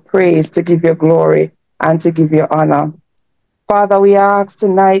give you praise, to give you glory, and to give you honor. Father, we ask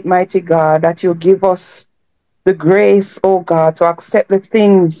tonight, mighty God, that you give us the grace, oh God, to accept the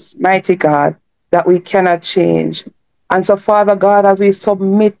things, mighty God, that we cannot change. And so, Father God, as we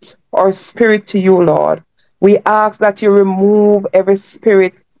submit our spirit to you, Lord, we ask that you remove every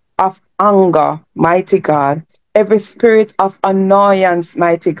spirit of anger, mighty God, every spirit of annoyance,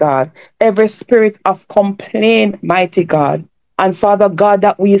 mighty God, every spirit of complaint, mighty God. And Father God,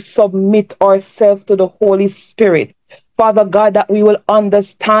 that we submit ourselves to the Holy Spirit. Father God, that we will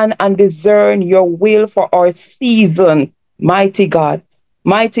understand and discern your will for our season, mighty God.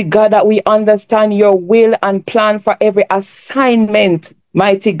 Mighty God, that we understand your will and plan for every assignment,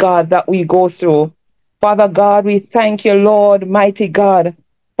 mighty God, that we go through. Father God, we thank you, Lord, mighty God,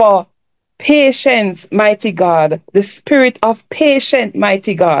 for patience, mighty God, the spirit of patience,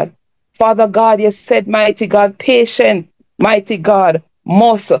 mighty God. Father God, you said, mighty God, patience, mighty God,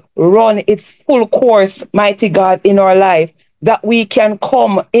 must run its full course, mighty God, in our life, that we can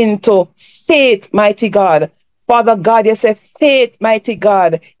come into faith, mighty God. Father God, you say faith, mighty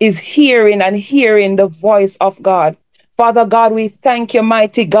God, is hearing and hearing the voice of God. Father God, we thank you,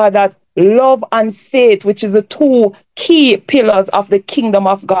 mighty God, that love and faith, which is the two key pillars of the kingdom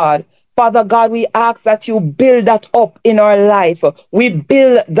of God. Father God, we ask that you build that up in our life. We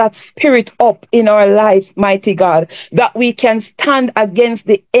build that spirit up in our life, mighty God, that we can stand against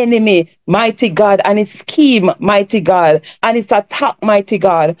the enemy, mighty God, and its scheme, mighty God, and its attack, mighty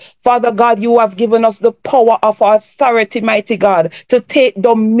God. Father God, you have given us the power of authority, mighty God, to take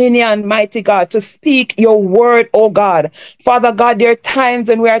dominion, mighty God, to speak your word, oh God. Father God, there are times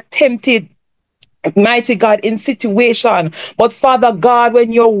when we are tempted, mighty God, in situation. But Father God,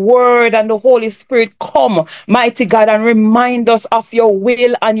 when your word and the Holy Spirit come, mighty God, and remind us of your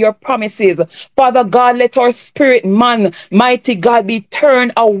will and your promises, Father God, let our spirit man, mighty God, be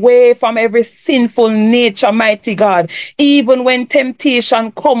turned away from every sinful nature, mighty God. Even when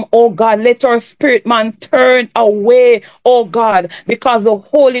temptation come, oh God, let our spirit man turn away, oh God, because the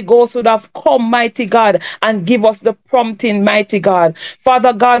Holy Ghost would have come, mighty God, and give us the prompting, mighty God.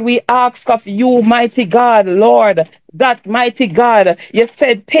 Father God, we ask of you, mighty God, Lord, that mighty God, you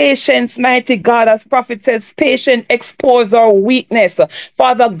said patience, mighty God, as prophet says, patience expose our weakness.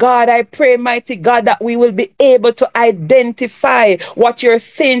 Father God, I pray, mighty God, that we will be able to identify what you're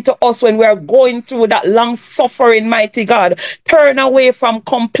saying to us when we are going through that long suffering, mighty God. Turn away from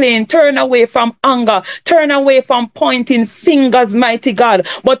complaint, turn away from anger, turn away from pointing fingers, mighty God.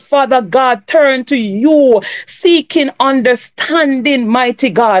 But Father God, turn to you, seeking understanding, mighty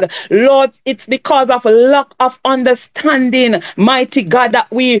God. Lord, it's because of lack of understanding, mighty God, that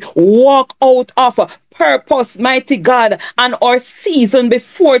we walk out of purpose, mighty God, and our season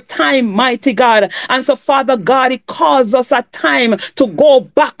before time, mighty God. And so, Father God, it calls us a time to go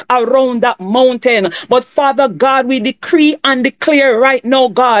back around that mountain. But Father God, we decree and declare right now,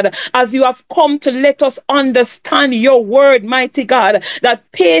 God, as you have come to let us understand your word, mighty God, that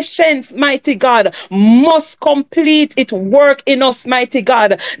patience, mighty God, must complete its work in us, mighty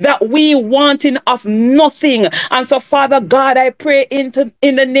God, that we wanting of nothing. And so, Father God, I pray in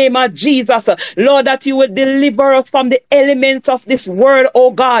the name of Jesus, Lord, that you will deliver us from the elements of this world,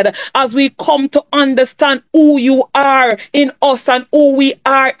 oh God, as we come to understand who you are in us and who we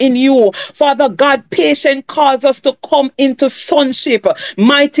are in you. Father God, patience calls us to come into sonship.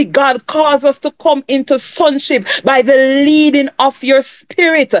 Mighty God, cause us to come into sonship by the leading of your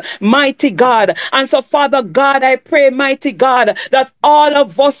spirit, mighty God. And so, Father God, I pray, mighty God, that all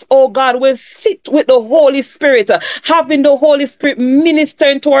of us, oh God, will sit with the Holy Spirit, having the Holy Spirit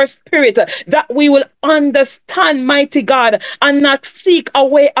ministering to our spirit, that we will understand, mighty God, and not seek a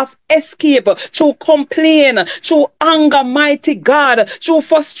way of escape through complaint, through anger, mighty God, through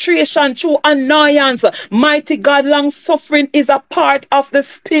frustration, through annoyance. Mighty God, long suffering is a part of the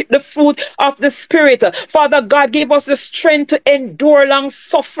spirit, the fruit of the spirit. Father God, give us the strength to endure long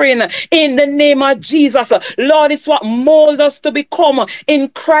suffering in the name of Jesus. Lord, it's what molds us to become in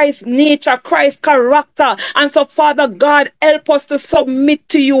Christ's nature, Christ's character. And so, Father God, help us to submit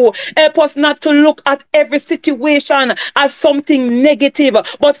to you. Help us not to look at every situation as something negative,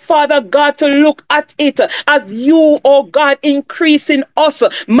 but Father God, to look at it as you, oh God, increasing us,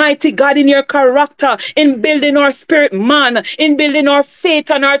 mighty God, in your character, in building our spirit man, in building our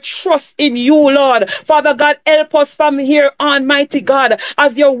faith and our trust in you, Lord. Father God, help us from here on, mighty God,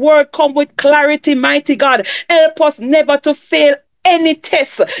 as your word come with clarity, mighty God. Help us never to fail any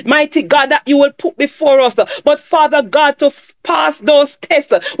test, mighty God, that you will put before us. But Father God, to pass those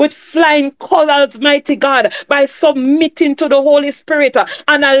tests with flying colors, mighty God, by submitting to the Holy Spirit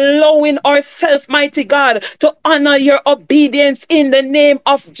and allowing ourselves, mighty God, to honor your obedience in the name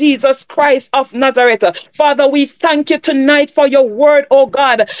of Jesus Christ of Nazareth. Father, we thank you tonight for your word, oh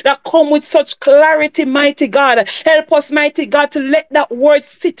God, that come with such clarity, mighty God. Help us, mighty God, to let that word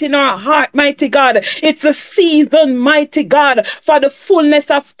sit in our heart, mighty God. It's a season, mighty God, for the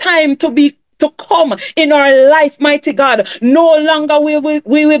fullness of time to come in our life, mighty God. No longer we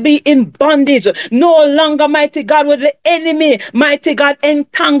will be in bondage. No longer, mighty God, will the enemy, mighty God,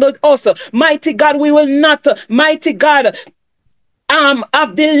 entangled us. Mighty God, we will not, mighty God,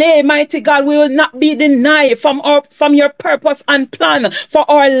 of delay, mighty God. We will not be denied from your purpose and plan for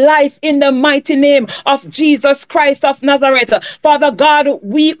our life in the mighty name of Jesus Christ of Nazareth. Father God,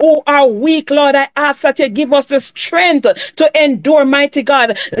 we who are weak, Lord, I ask that you give us the strength to endure, mighty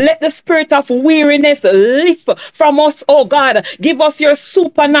God. Let the spirit of weariness lift from us, oh God. Give us your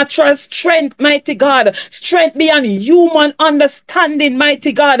supernatural strength, mighty God. Strength beyond human understanding,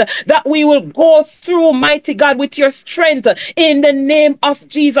 mighty God, that we will go through, mighty God, with your strength in the name of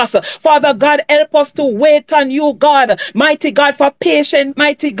Jesus. Father God, help us to wait on you, God, mighty God, for patience,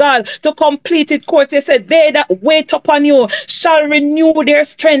 mighty God, to complete it course. They said, they that wait upon you shall renew their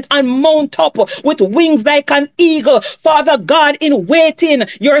strength and mount up with wings like an eagle. Father God, in waiting,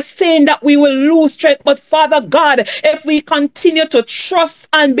 you're saying that we will lose strength, but Father God, if we continue to trust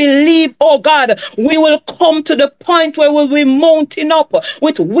and believe, oh God, we will come to the point where we'll be mounting up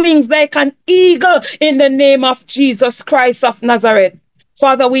with wings like an eagle in the name of Jesus Christ of Nazareth.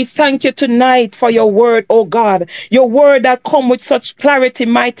 Father, we thank you tonight for your word, oh God. Your word that come with such clarity,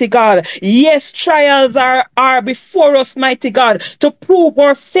 mighty God. Yes, trials are before us, mighty God, to prove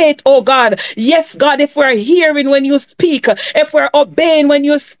our faith, oh God. Yes, God, if we're hearing when you speak, if we're obeying when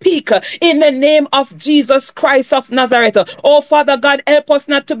you speak, in the name of Jesus Christ of Nazareth. Oh, Father God, help us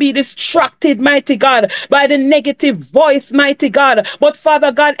not to be distracted, mighty God, by the negative voice, mighty God. But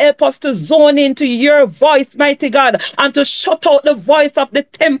Father God, help us to zone into your voice, mighty God, and to shut out the voice of the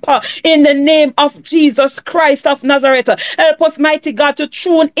temper in the name of Jesus Christ of Nazareth. Help us, mighty God, to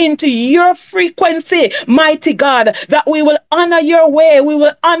tune into your frequency, mighty God, that we will honor your way, we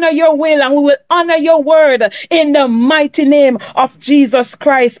will honor your will, and we will honor your word in the mighty name of Jesus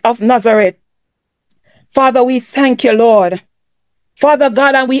Christ of Nazareth. Father, we thank you, Lord. Father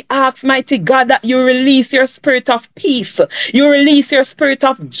God, and we ask, mighty God, that you release your spirit of peace. You release your spirit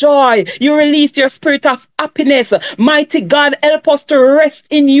of joy. You release your spirit of happiness. Mighty God, help us to rest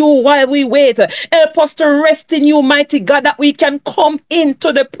in you while we wait. Help us to rest in you, mighty God, that we can come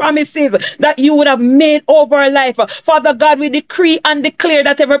into the promises that you would have made over our life. Father God, we decree and declare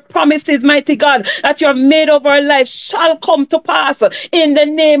that every promises, mighty God, that you have made over our life shall come to pass in the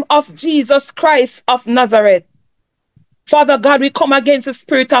name of Jesus Christ of Nazareth. Father God, we come against the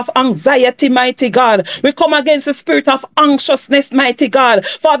spirit of anxiety, mighty God. We come against the spirit of anxiousness, mighty God.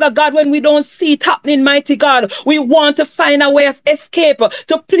 Father God, when we don't see it happening, mighty God, we want to find a way of escape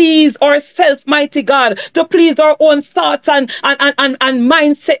to please ourselves, mighty God, to please our own thoughts and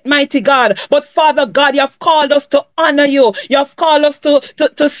mindset, mighty God. But Father God, you have called us to honor you. You have called us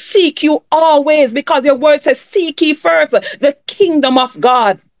to seek you always, because your word says, seek ye first the kingdom of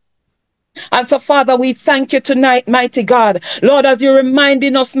God. And so, Father, we thank you tonight, mighty God. Lord, as you're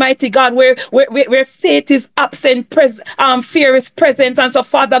reminding us, mighty God, where faith is absent, fear is present. And so,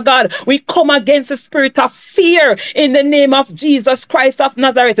 Father God, we come against the spirit of fear in the name of Jesus Christ of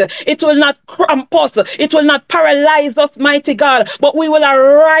Nazareth. It will not cramp us. It will not paralyze us, mighty God, but we will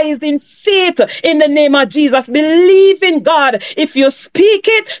arise in faith in the name of Jesus. Believe in God. If you speak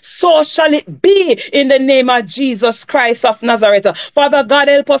it, so shall it be in the name of Jesus Christ of Nazareth. Father God,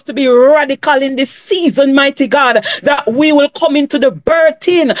 help us to be radical in this season, mighty God, that we will come into the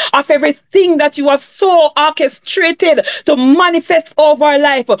birthing of everything that you have so orchestrated to manifest over our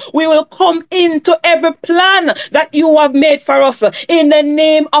life. We will come into every plan that you have made for us in the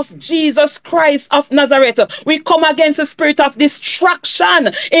name of Jesus Christ of Nazareth. We come against the spirit of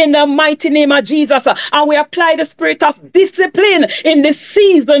distraction in the mighty name of Jesus, and we apply the spirit of discipline in this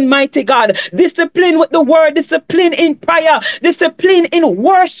season, mighty God. Discipline with the word, discipline in prayer, discipline in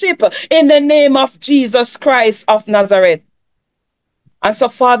worship in the name of Jesus Christ of Nazareth. And so,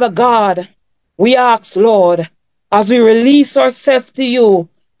 Father God, we ask, Lord, as we release ourselves to you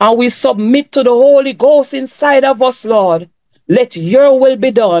and we submit to the Holy Ghost inside of us, Lord, let your will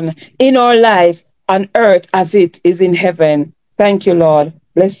be done in our life on earth as it is in heaven. Thank you, Lord.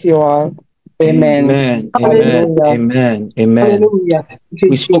 Bless you all. Amen. Amen. Hallelujah. Amen. Amen. Amen. Hallelujah.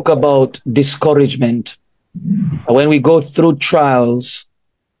 We spoke about discouragement. And when we go through trials,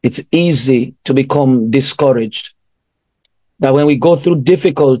 it's easy to become discouraged. That when we go through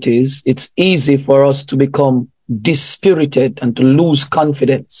difficulties, it's easy for us to become dispirited and to lose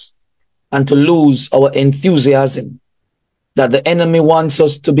confidence and to lose our enthusiasm. That the enemy wants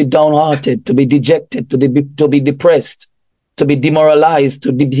us to be downhearted, to be dejected, to be depressed, to be demoralized,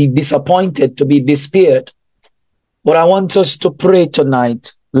 to be disappointed, to be despaired. But I want us to pray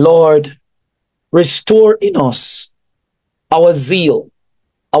tonight, Lord, restore in us our zeal,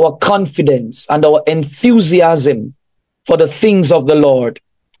 our confidence, and our enthusiasm for the things of the Lord.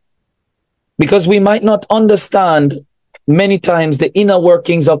 Because we might not understand many times the inner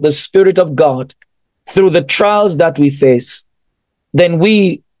workings of the Spirit of God through the trials that we face, then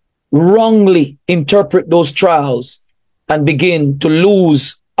we wrongly interpret those trials and begin to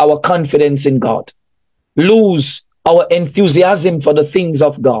lose our confidence in God, lose our enthusiasm for the things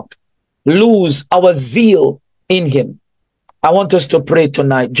of God, lose our zeal in Him. I want us to pray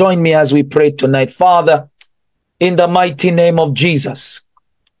tonight. Join me as we pray tonight. Father, in the mighty name of Jesus,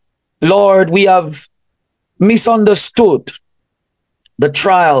 Lord, we have misunderstood the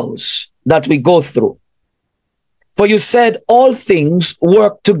trials that we go through. For you said all things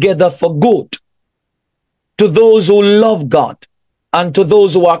work together for good to those who love God and to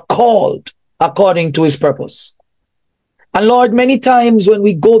those who are called according to His purpose. And Lord, many times when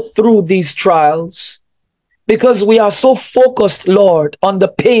we go through these trials, because we are so focused, Lord, on the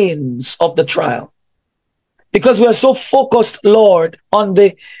pains of the trial, because we are so focused, Lord, on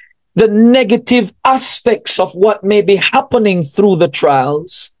the negative aspects of what may be happening through the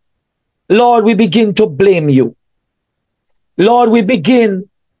trials, Lord, we begin to blame you. Lord, we begin,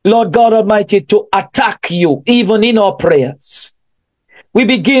 Lord God Almighty, to attack you even in our prayers. We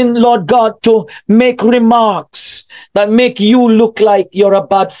begin, Lord God, to make remarks that make you look like you're a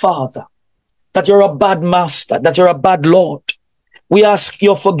bad father, that you're a bad master, that you're a bad Lord. We ask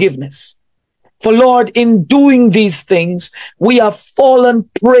your forgiveness. For Lord, in doing these things, we have fallen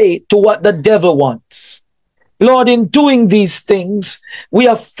prey to what the devil wants. Lord, in doing these things, we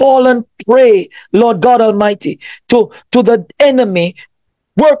have fallen prey, Lord God Almighty, to the enemy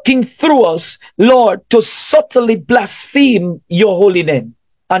working through us, Lord, to subtly blaspheme your holy name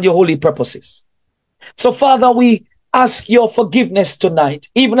and your holy purposes. So, Father, we ask your forgiveness tonight,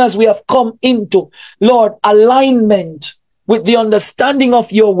 even as we have come into, Lord, alignment with the understanding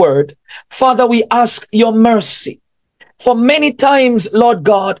of your word. Father, we ask your mercy. For many times, Lord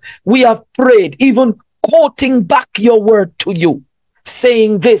God, we have prayed, even quoting back your word to you,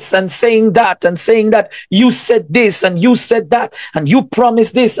 saying this and saying that and saying that you said this and you said that and you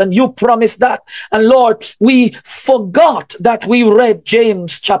promised this and you promised that. And Lord, we forgot that we read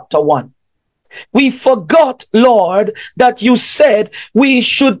James chapter 1. We forgot, Lord, that you said we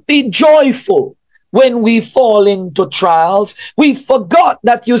should be joyful when we fall into trials. We forgot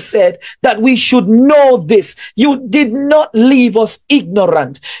that you said that we should know this. You did not leave us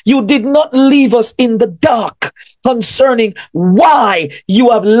ignorant. You did not leave us in the dark concerning why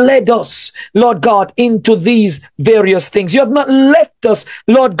you have led us, Lord God, into these various things. You have not left us,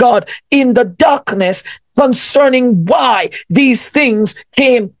 Lord God, in the darkness concerning why these things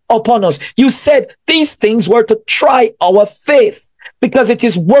came upon us. You said these things were to try our faith, because it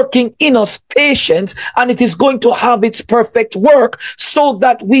is working in us patience, and it is going to have its perfect work so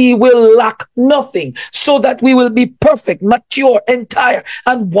that we will lack nothing, so that we will be perfect, mature, entire,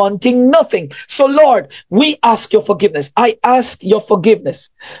 and wanting nothing. So, Lord, we ask your forgiveness. I ask your forgiveness,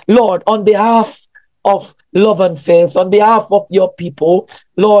 Lord, on behalf of Love and Faith, on behalf of your people,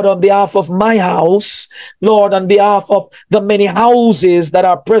 Lord, on behalf of my house, Lord, on behalf of the many houses that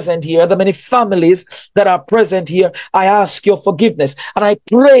are present here, the many families that are present here, I ask your forgiveness. And I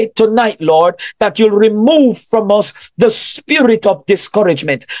pray tonight, Lord, that you'll remove from us the spirit of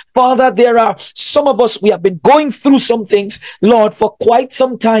discouragement. Father, there are some of us, we have been going through some things, Lord, for quite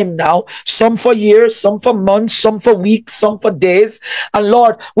some time now, some for years, some for months, some for weeks, some for days. And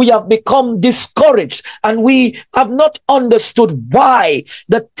Lord, we have become discouraged, and we have not understood why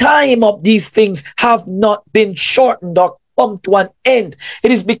the time of these things have not been shortened or come to an end.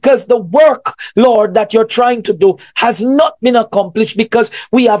 It is because the work, Lord, that you're trying to do has not been accomplished, because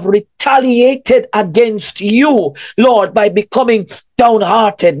we have retaliated against you, Lord, by becoming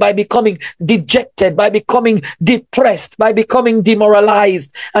downhearted, by becoming dejected, by becoming depressed, by becoming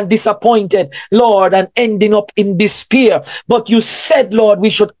demoralized and disappointed, Lord, and ending up in despair. But you said, Lord, we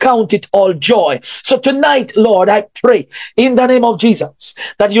should count it all joy. So tonight, Lord, I pray in the name of Jesus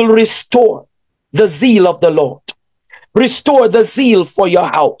that you'll restore the zeal of the Lord. Restore the zeal for your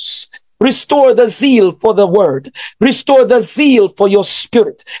house. Restore the zeal for the word. Restore the zeal for your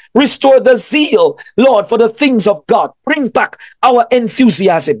spirit. Restore the zeal, Lord, for the things of God. Bring back our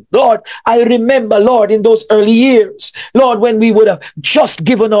enthusiasm. Lord, I remember, Lord, in those early years, Lord, when we would have just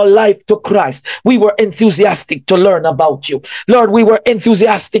given our life to Christ, we were enthusiastic to learn about you. Lord, we were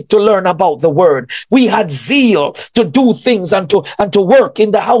enthusiastic to learn about the word. We had zeal to do things and to work in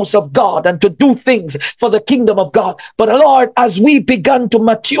the house of God and to do things for the kingdom of God. But Lord, as we began to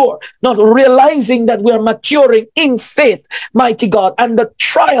mature, not realizing that we are maturing in faith, mighty God, and the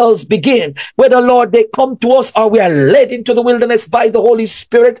trials begin, whether, Lord, they come to us or we are led into the wilderness by the Holy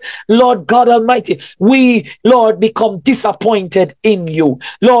Spirit, Lord God Almighty, we, Lord, become disappointed in you.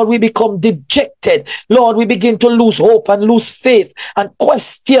 Lord, we become dejected. Lord, we begin to lose hope and lose faith and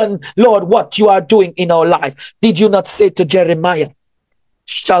question, Lord, what you are doing in our life. Did you not say to Jeremiah,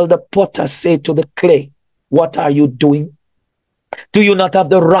 shall the potter say to the clay, what are you doing? Do you not have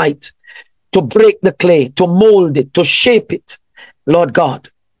the right to break the clay, to mold it, to shape it, Lord God,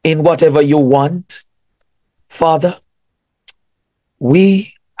 in whatever you want? Father,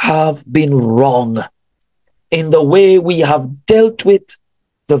 we have been wrong in the way we have dealt with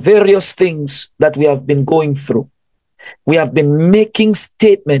the various things that we have been going through. We have been making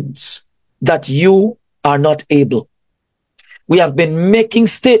statements that you are not able. We have been making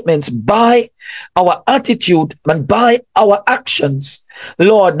statements by our attitude and by our actions,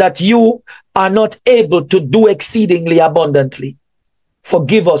 Lord, that you are not able to do exceedingly abundantly.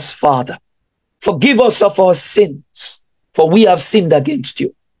 Forgive us, Father. Forgive us of our sins, for we have sinned against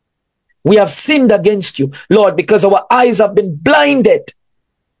you. We have sinned against you, Lord, because our eyes have been blinded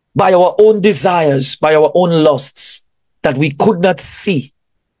by our own desires, by our own lusts, that we could not see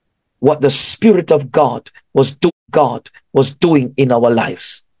what the Spirit of God was doing in our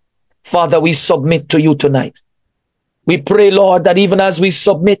lives. Father, we submit to you tonight. We pray, Lord, that even as we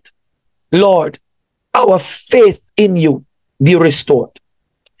submit, Lord, our faith in you be restored.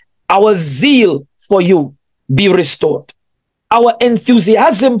 Our zeal for you be restored. Our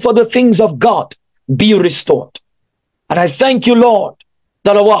enthusiasm for the things of God be restored. And I thank you, Lord,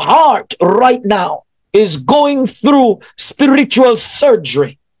 that our heart right now is going through spiritual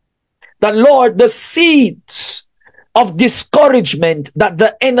surgery. That, Lord, the seeds of discouragement that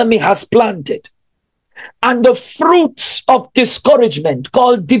the enemy has planted and the fruits of discouragement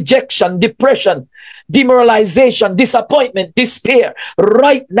called dejection, depression, demoralization, disappointment, despair,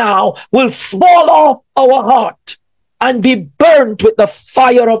 right now will fall off our heart and be burnt with the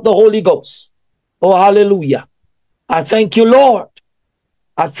fire of the Holy Ghost. Oh, hallelujah. I thank you, Lord.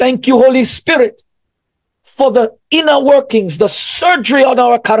 I thank you, Holy Spirit, for the inner workings, the surgery on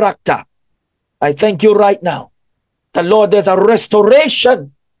our character. I thank you right now that, Lord, there's a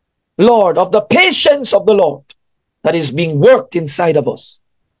restoration, Lord, of the patience of the Lord that is being worked inside of us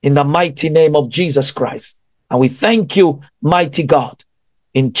in the mighty name of Jesus Christ. And we thank you, mighty God,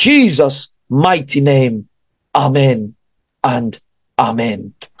 in Jesus' mighty name. Amen and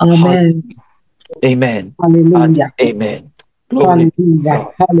amen. Amen. Amen. Hallelujah. And amen. Glory to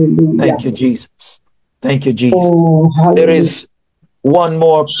God. Hallelujah. Thank you, Jesus. Thank you, Jesus. Oh, there is one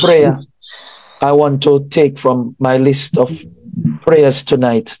more prayer I want to take from my list of prayers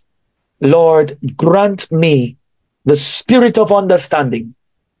tonight. Lord, grant me the spirit of understanding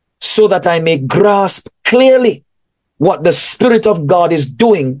so that I may grasp clearly what the Spirit of God is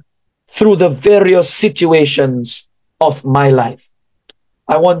doing through the various situations of my life.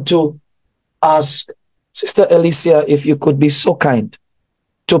 I want to ask Sister Alicia if you could be so kind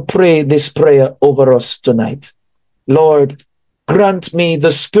to pray this prayer over us tonight. Lord, grant me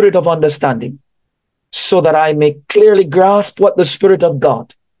the spirit of understanding so that I may clearly grasp what the Spirit of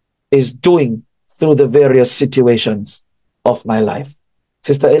God is doing through the various situations of my life.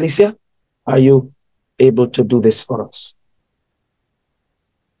 Sister Alicia, are you able to do this for us?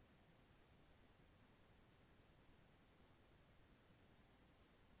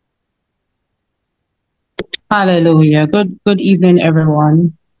 Hallelujah. Good evening,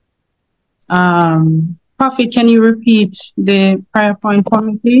 everyone. Prophet, can you repeat the prayer point for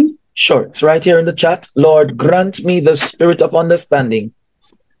me, please? Sure. It's right here in the chat. Lord, grant me the spirit of understanding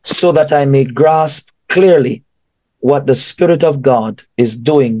so that I may grasp clearly what the Spirit of God is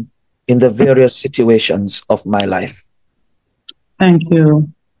doing in the various situations of my life. Thank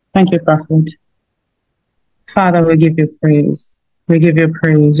you. Thank you, Prophet. Father, we give you praise. We give you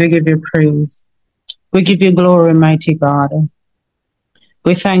praise. We give you praise. We give you glory, mighty God.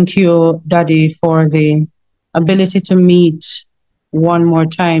 We thank you, Daddy, for the ability to meet one more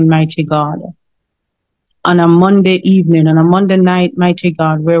time, mighty God, on a Monday evening, on a Monday night, mighty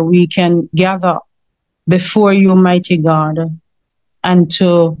God, where we can gather before you, mighty God, and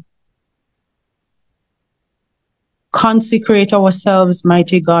to consecrate ourselves,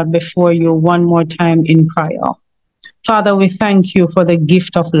 mighty God, before you one more time in prayer. Father, we thank you for the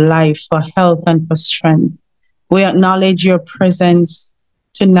gift of life, for health, and for strength. We acknowledge your presence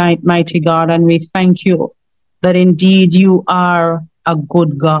tonight, mighty God, and we thank you that indeed you are a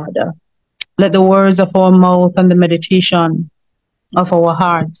good God. Let the words of our mouth and the meditation of our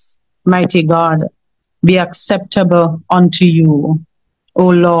hearts, mighty God, be acceptable unto you, O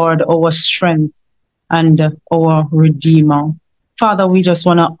Lord, our strength and our Redeemer. Father, we just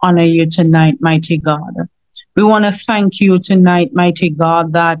want to honor you tonight, mighty God. We want to thank you tonight, mighty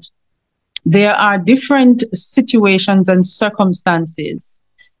God, that there are different situations and circumstances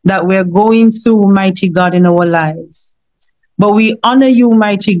that we're going through, mighty God, in our lives. But we honor you,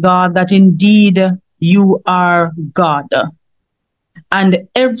 mighty God, that indeed you are God. And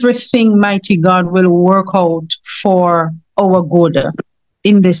everything, mighty God, will work out for our good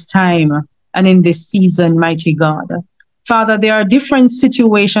in this time and in this season, mighty God. Father, there are different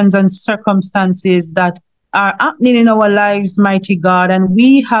situations and circumstances that are happening in our lives, mighty God, and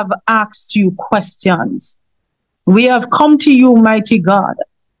we have asked you questions. We have come to you, mighty God,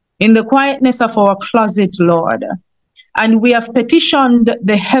 in the quietness of our closet, Lord, and we have petitioned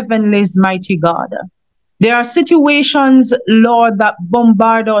the heavenlies, mighty God. There are situations, Lord, that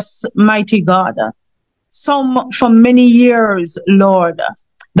bombard us, mighty God, some for many years, Lord,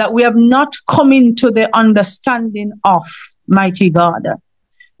 that we have not come into the understanding of, mighty God.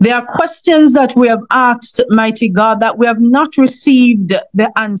 There are questions that we have asked, mighty God, that we have not received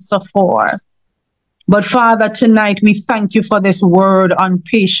the answer for. But Father, tonight we thank you for this word on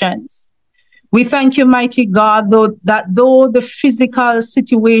patience. We thank you, mighty God, though the physical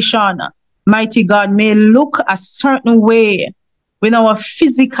situation, mighty God, may look a certain way with our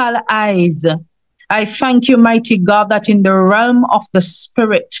physical eyes, I thank you, mighty God, that in the realm of the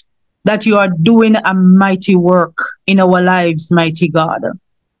Spirit, that you are doing a mighty work in our lives, mighty God.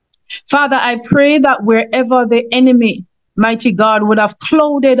 Father, I pray that wherever the enemy, mighty God, would have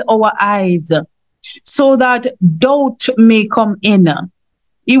clouded our eyes so that doubt may come in.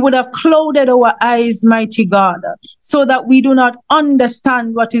 He would have clouded our eyes, mighty God, so that we do not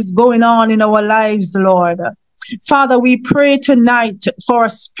understand what is going on in our lives, Lord. Father, we pray tonight for a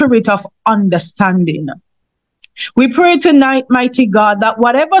spirit of understanding. We pray tonight, mighty God, that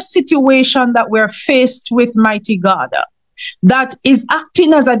whatever situation that we're faced with, mighty God, that is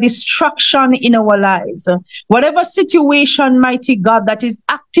acting as a distraction in our lives, whatever situation, mighty God, that is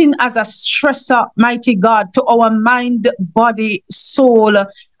acting as a stressor, mighty God, to our mind, body, soul,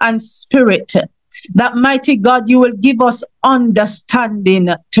 and spirit, that mighty God, you will give us understanding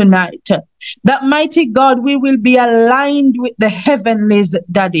tonight. That mighty God, we will be aligned with the heavenlies,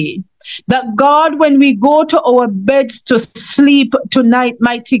 Daddy. That God, when we go to our beds to sleep tonight,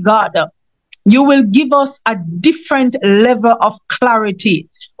 mighty God, you will give us a different level of clarity,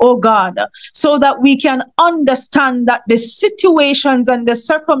 oh God, so that we can understand that the situations and the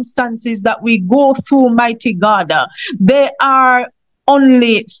circumstances that we go through, mighty God, they are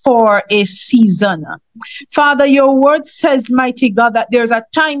only for a season. Father, your word says, mighty God, that there's a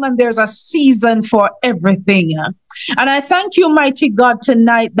time and there's a season for everything. And I thank you, mighty God,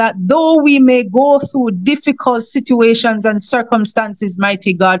 tonight, that though we may go through difficult situations and circumstances,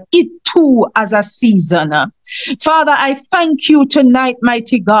 mighty God, it too as a season. Father, I thank you tonight,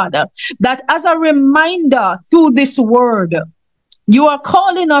 mighty God, that as a reminder through this word, you are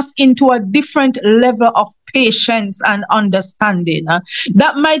calling us into a different level of patience and understanding.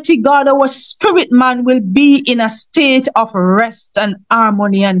 That, mighty God, our spirit man will be in a state of rest and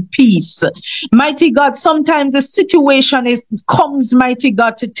harmony and peace. Mighty God, sometimes the situation comes, mighty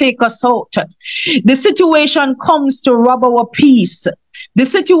God, to take us out. The situation comes to rob our peace. The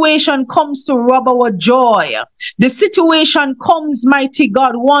situation comes to rob our joy. The situation comes, mighty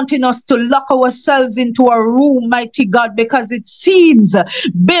God, wanting us to lock ourselves into a room, mighty God, because it seems,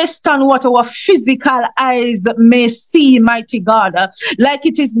 based on what our physical eyes may see, mighty God, like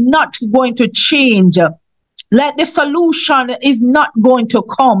it is not going to change. Like the solution is not going to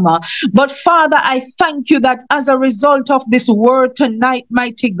come. But Father, I thank you that as a result of this word tonight,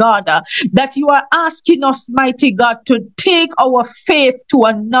 mighty God, that you are asking us, mighty God, to take our faith to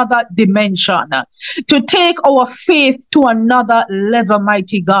another dimension, to take our faith to another level,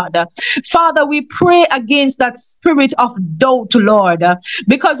 mighty God. Father, we pray against that spirit of doubt, Lord,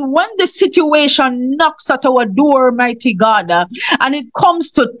 because when the situation knocks at our door, mighty God, and it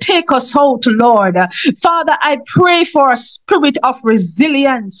comes to take us out, Lord, Father, I pray for a spirit of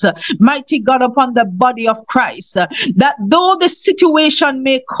resilience, mighty God, upon the body of Christ, that though the situation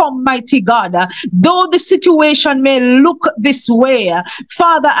may come, mighty God, though the situation may look look this way.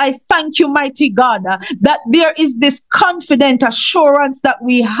 Father, I thank you, mighty God, that there is this confident assurance that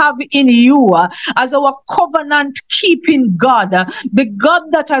we have in you as our covenant keeping God, the God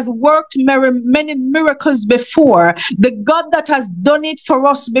that has worked many miracles before, the God that has done it for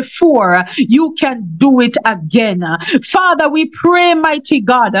us before. You can do it again. Father, we pray, mighty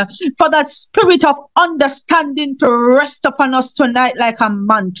God, for that spirit of understanding to rest upon us tonight like a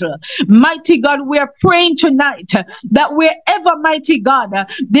mantle. Mighty God, we are praying tonight that wherever, mighty God,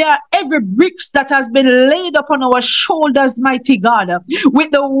 there are every bricks that has been laid upon our shoulders, mighty God,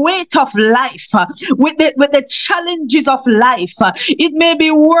 with the weight of life, with the challenges of life. It may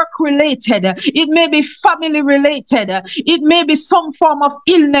be work related, it may be family related, it may be some form of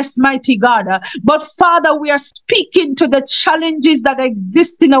illness, mighty God. But Father, we are speaking to the challenges that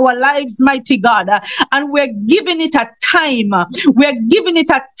exist in our lives, mighty God, and we're giving it a time. We're giving it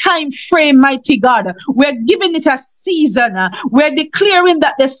a time frame, mighty God. We're giving it a season. We're declaring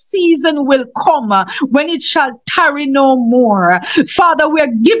that the season will come when it shall tarry no more. Father,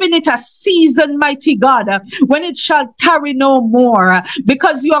 we're giving it a season, mighty God, when it shall tarry no more,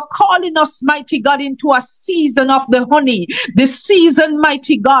 because you are calling us, mighty God, into a season of the honey, the season,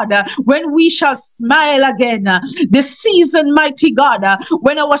 mighty God, when we shall smile again, the season, mighty God,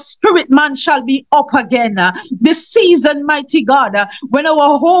 when our spirit man shall be up again, the season, mighty God, when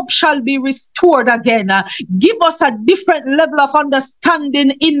our hope shall be restored again. Give us a different level of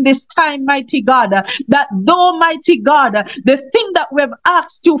understanding in this time, mighty God, that though, mighty God, the thing that we've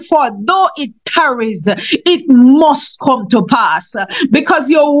asked you for, though it tarries, it must come to pass, because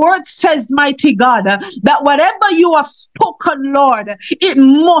your word says, mighty God, that whatever you have spoken, Lord, it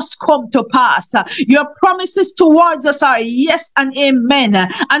must come to pass. Your promises towards us are yes and amen,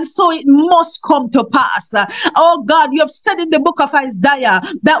 and so it must come to pass. Oh God, you have said in the book of Isaiah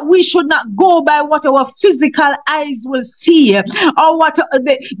that we should not go by what our physical eyes will see, or what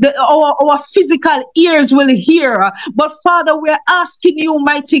our physical ears will hear, but Father, we're asking you,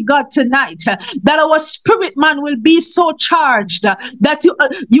 mighty God, tonight, that our spirit man will be so charged that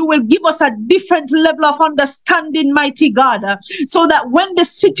you will give us a different level of understanding, mighty God, so that when the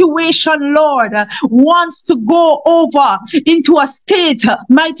situation, Lord, wants to go over into a state,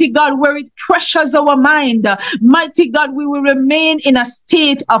 mighty God, where it pressures our mind, mighty God, we will remain in a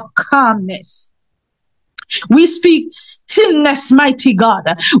state of calmness. We speak stillness, mighty God.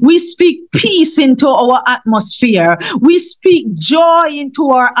 We speak peace into our atmosphere. We speak joy into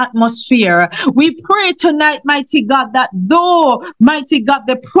our atmosphere. We pray tonight, mighty God, that though, mighty God,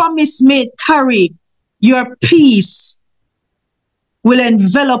 the promise may tarry, your peace will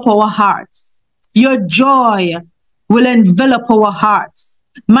envelop our hearts. Your joy will envelop our hearts.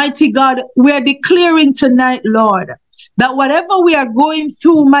 Mighty God, we are declaring tonight, Lord, that whatever we are going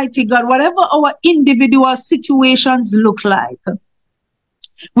through, mighty God, whatever our individual situations look like,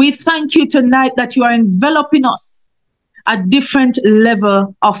 we thank you tonight that you are enveloping us a different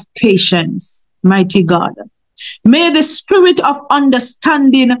level of patience, mighty God. May the spirit of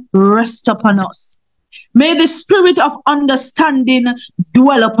understanding rest upon us. May the spirit of understanding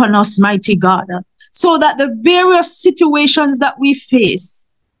dwell upon us, mighty God, so that the various situations that we face,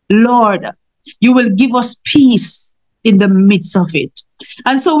 Lord, you will give us peace in the midst of it.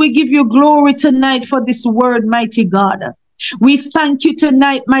 And so we give you glory tonight for this word, mighty God. We thank you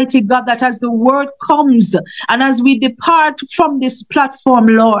tonight, mighty God, that as the word comes and as we depart from this platform,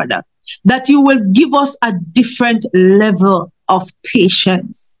 Lord, that you will give us a different level of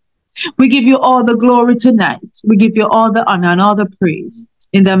patience. We give you all the glory tonight. We give you all the honor and all the praise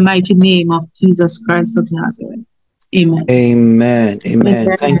in the mighty name of Jesus Christ of Nazareth. Amen. Amen.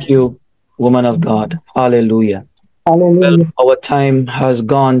 Amen. Thank you, woman of God. Hallelujah. Hallelujah. Well, our time has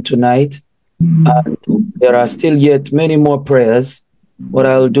gone tonight, and there are still yet many more prayers. What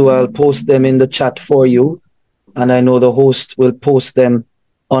I'll do, I'll post them in the chat for you, and I know the host will post them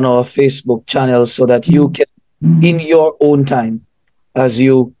on our Facebook channel so that you can, in your own time, as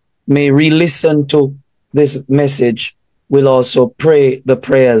you may re-listen to this message, will also pray the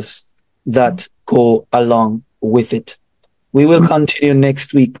prayers that go along with it. We will continue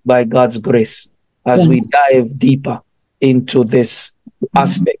next week by God's grace as we dive deeper into this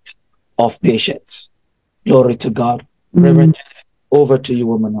aspect of patience. Glory to God. Reverend Jennefier, over to you,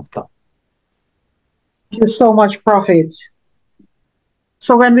 woman of God. Thank you so much, Prophet.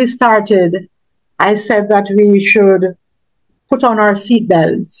 So when we started, I said that we should put on our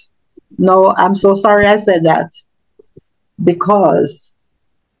seatbelts. No, I'm so sorry I said that, because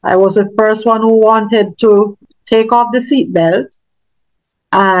I was the first one who wanted to take off the seatbelt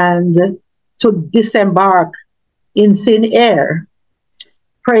and to disembark in thin air.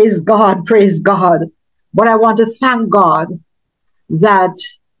 Praise God, praise God. But I want to thank God that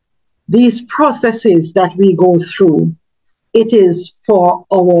these processes that we go through, it is for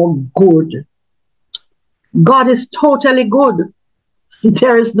our good. God is totally good.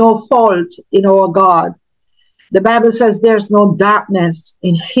 There is no fault in our God. The Bible says there's no darkness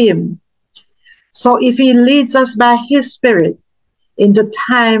in him. So if he leads us by his Spirit into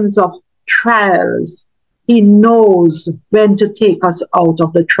times of trials, he knows when to take us out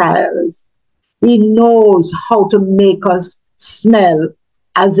of the trials. He knows how to make us smell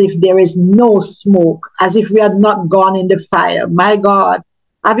as if there is no smoke, as if we had not gone in the fire. My God,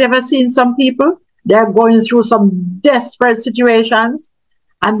 have you ever seen some people? They're going through some desperate situations,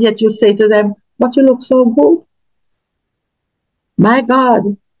 and yet you say to them, but you look so good. My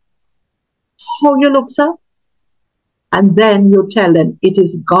God, how you look, sir? And then you tell them, it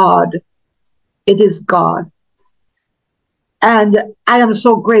is God. It is God. And I am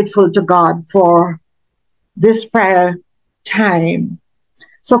so grateful to God for this prayer time.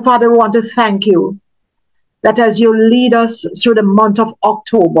 So, Father, we want to thank you that as you lead us through the month of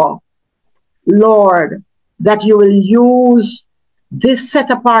October, Lord, that you will use this set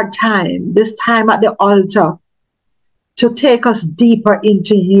apart time, this time at the altar, to take us deeper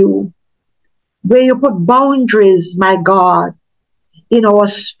into you, where you put boundaries, my God, in our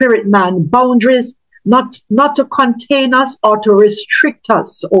spirit man, boundaries not to contain us or to restrict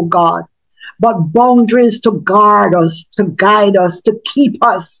us, oh God, but boundaries to guard us, to guide us, to keep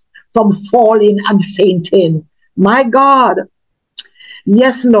us from falling and fainting. My God,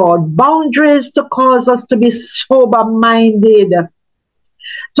 yes, Lord, boundaries to cause us to be sober-minded,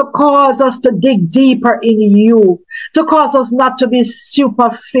 to cause us to dig deeper in you, to cause us not to be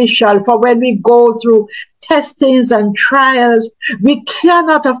superficial. For when we go through testings and trials, we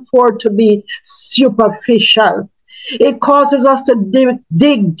cannot afford to be superficial. It causes us to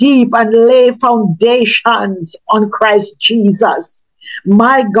dig deep and lay foundations on Christ Jesus.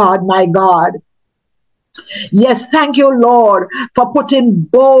 My God, my God. Yes, thank you, Lord, for putting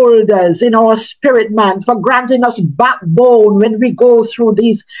boulders in our spirit, man, for granting us backbone when we go through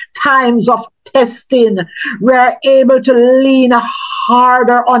these times of testing. We're able to lean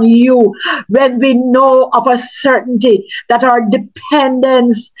harder on you when we know of a certainty that our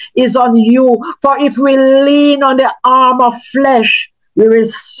dependence is on you. For if we lean on the arm of flesh, we will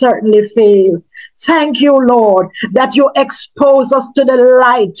certainly fail. Thank you, Lord, that you expose us to the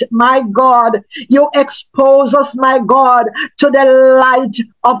light, my God. You expose us, my God, to the light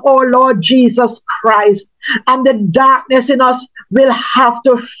of our Lord Jesus Christ. And the darkness in us will have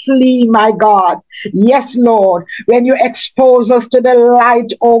to flee, my God. Yes, Lord, when you expose us to the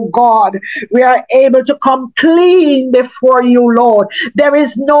light, oh God, we are able to come clean before you, Lord. There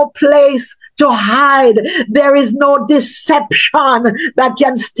is no place to hide. There is no deception that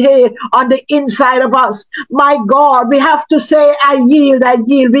can stay on the inside of us. My God, we have to say, I yield,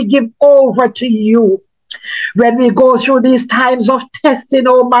 we give over to you. When we go through these times of testing,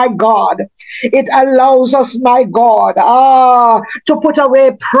 oh my God, it allows us, my God, to put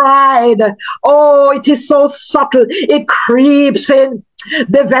away pride. Oh, it is so subtle. It creeps in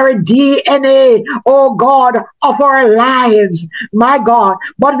the very DNA, oh God, of our lives, my God.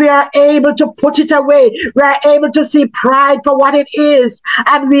 But we are able to put it away. We are able to see pride for what it is,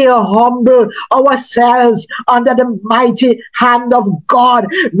 and we humble ourselves under the mighty hand of God.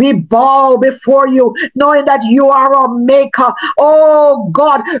 We bow before you, knowing that you are our maker. Oh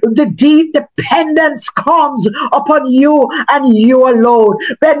God, the deep dependence comes upon you and you alone.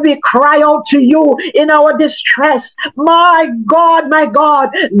 When we cry out to you in our distress, my God,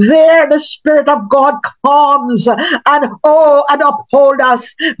 there the Spirit of God comes and uphold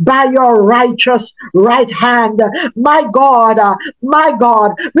us by your righteous right hand. My God,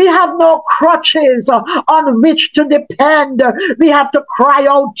 we have no crutches on which to depend. We have to cry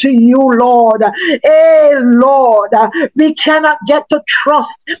out to you, Lord. Hey, Lord, we cannot get to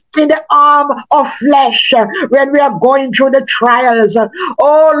trust in the arm of flesh when we are going through the trials.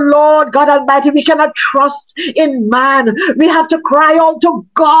 Oh, Lord God Almighty, we cannot trust in man. We have to cry out to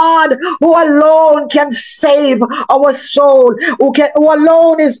God, who alone can save our soul, who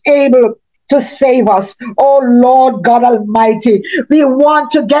alone is able to save us. Oh Lord God Almighty, we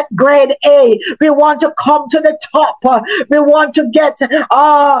want to get grade A. We want to come to the top. We want to get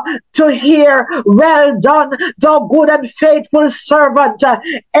to hear, well done, thou good and faithful servant.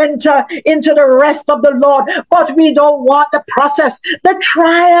 Enter into the rest of the Lord. But we don't want the process. The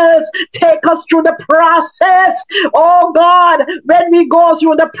trials take us through the process. Oh God, when we go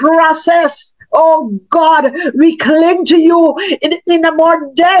through the process, Oh God, we cling to you in a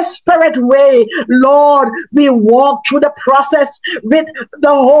more desperate way. Lord, we walk through the process with the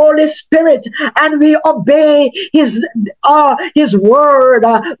Holy Spirit and we obey His word.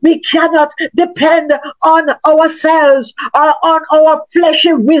 We cannot depend on ourselves or on our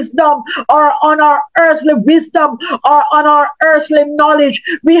fleshy wisdom or on our earthly wisdom or on our earthly knowledge.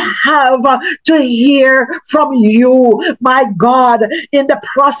 We have to hear from you, my God, in the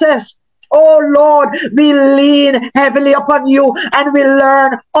process. Oh Lord, we lean heavily upon you and we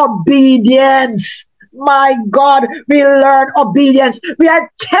learn obedience. My God, we learn obedience. We are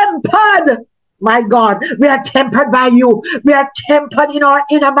tempered. My God, we are tempered by you. We are tempered in our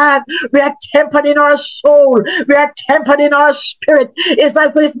inner man. We are tempered in our soul. We are tempered in our spirit. It's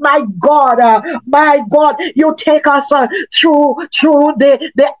as if, my God, you take us through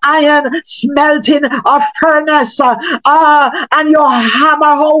the iron smelting furnace, and you hammer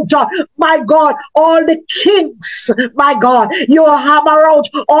out, my God, all the kinks. My God, you hammer out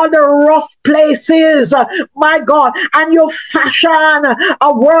all the rough places, my God, and you fashion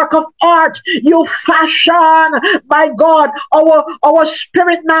a work of art. You fashion, my God, our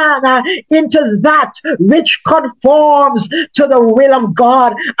spirit man into that which conforms to the will of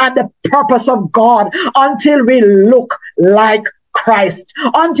God and the purpose of God until we look like Christ,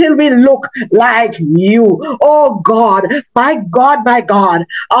 until we look like you. Oh God, my God, my God.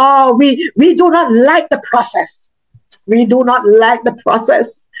 We do not like the process. We do not like the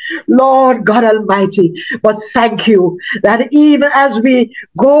process, Lord God Almighty. But thank you that even as we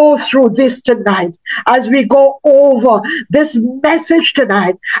go through this tonight, as we go over this message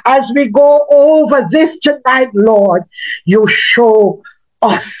tonight, as we go over this tonight, Lord, you show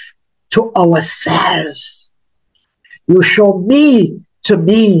us to ourselves. You show me to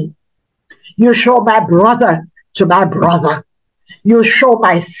me. You show my brother to my brother. You show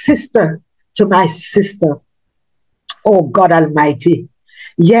my sister to my sister. Oh God Almighty.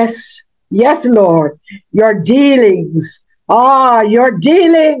 Yes, yes, Lord, your dealings,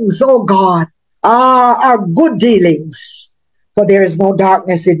 oh God, are good dealings. For there is no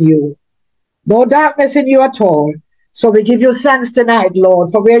darkness in you. No darkness in you at all. So we give you thanks tonight,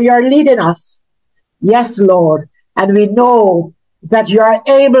 Lord, for where you are leading us. Yes, Lord. And we know that you are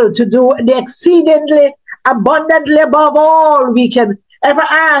able to do the exceedingly abundantly above all we can ever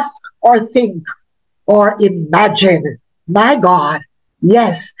ask or think or imagine. My God,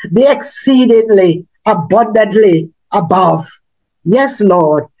 yes, the exceedingly abundantly above. Yes,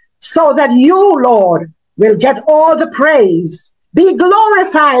 Lord, so that you, Lord, will get all the praise. Be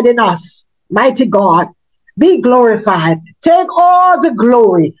glorified in us, mighty God. Be glorified. Take all the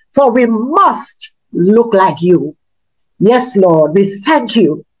glory, for we must look like you. Yes, Lord, we thank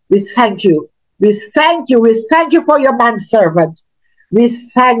you. We thank you. We thank you. We thank you for your manservant. We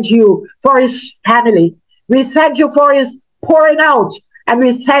thank you for his family. We thank you for his pouring out. And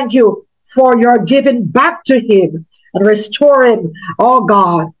we thank you for your giving back to him and restoring, oh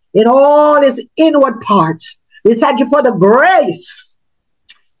God, in all his inward parts. We thank you for the grace.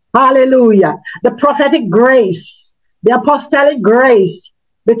 Hallelujah. The prophetic grace, the apostolic grace,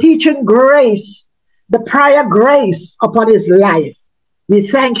 the teaching grace, the prior grace upon his life. We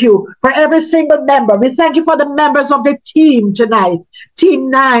thank you for every single member. We thank you for the members of the team tonight, Team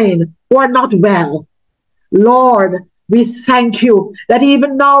 9, who are not well. Lord, we thank you that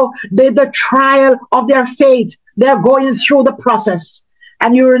even now, the trial of their faith, they're going through the process.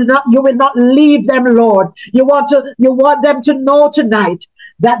 And you will not leave them, Lord. You want them to know tonight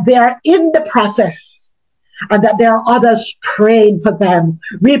that they are in the process and that there are others praying for them.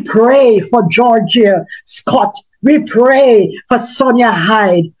 We pray for Georgia Scott. We pray for Sonia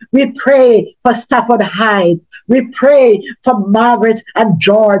Hyde. We pray for Stafford Hyde. We pray for Margaret and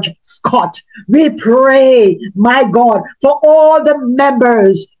George Scott. We pray, my God, for all the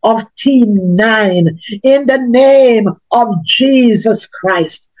members of Team 9 in the name of Jesus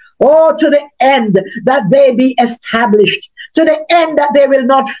Christ. Oh, to the end that they be established, to the end that they will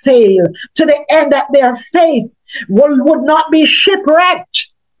not fail, to the end that their faith would not be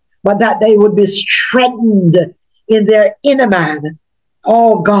shipwrecked, but that they would be strengthened in their inner man,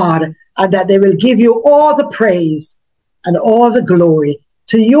 oh God, and that they will give you all the praise and all the glory.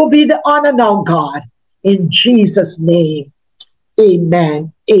 To you be the honor now, God, in Jesus' name.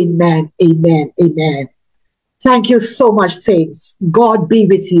 Amen, amen, amen, amen. Thank you so much, saints. God be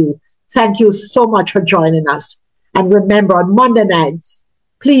with you. Thank you so much for joining us. And remember, on Monday nights,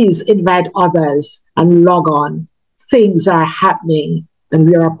 please invite others and log on. Things are happening and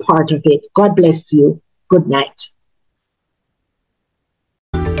we are a part of it. God bless you. Good night.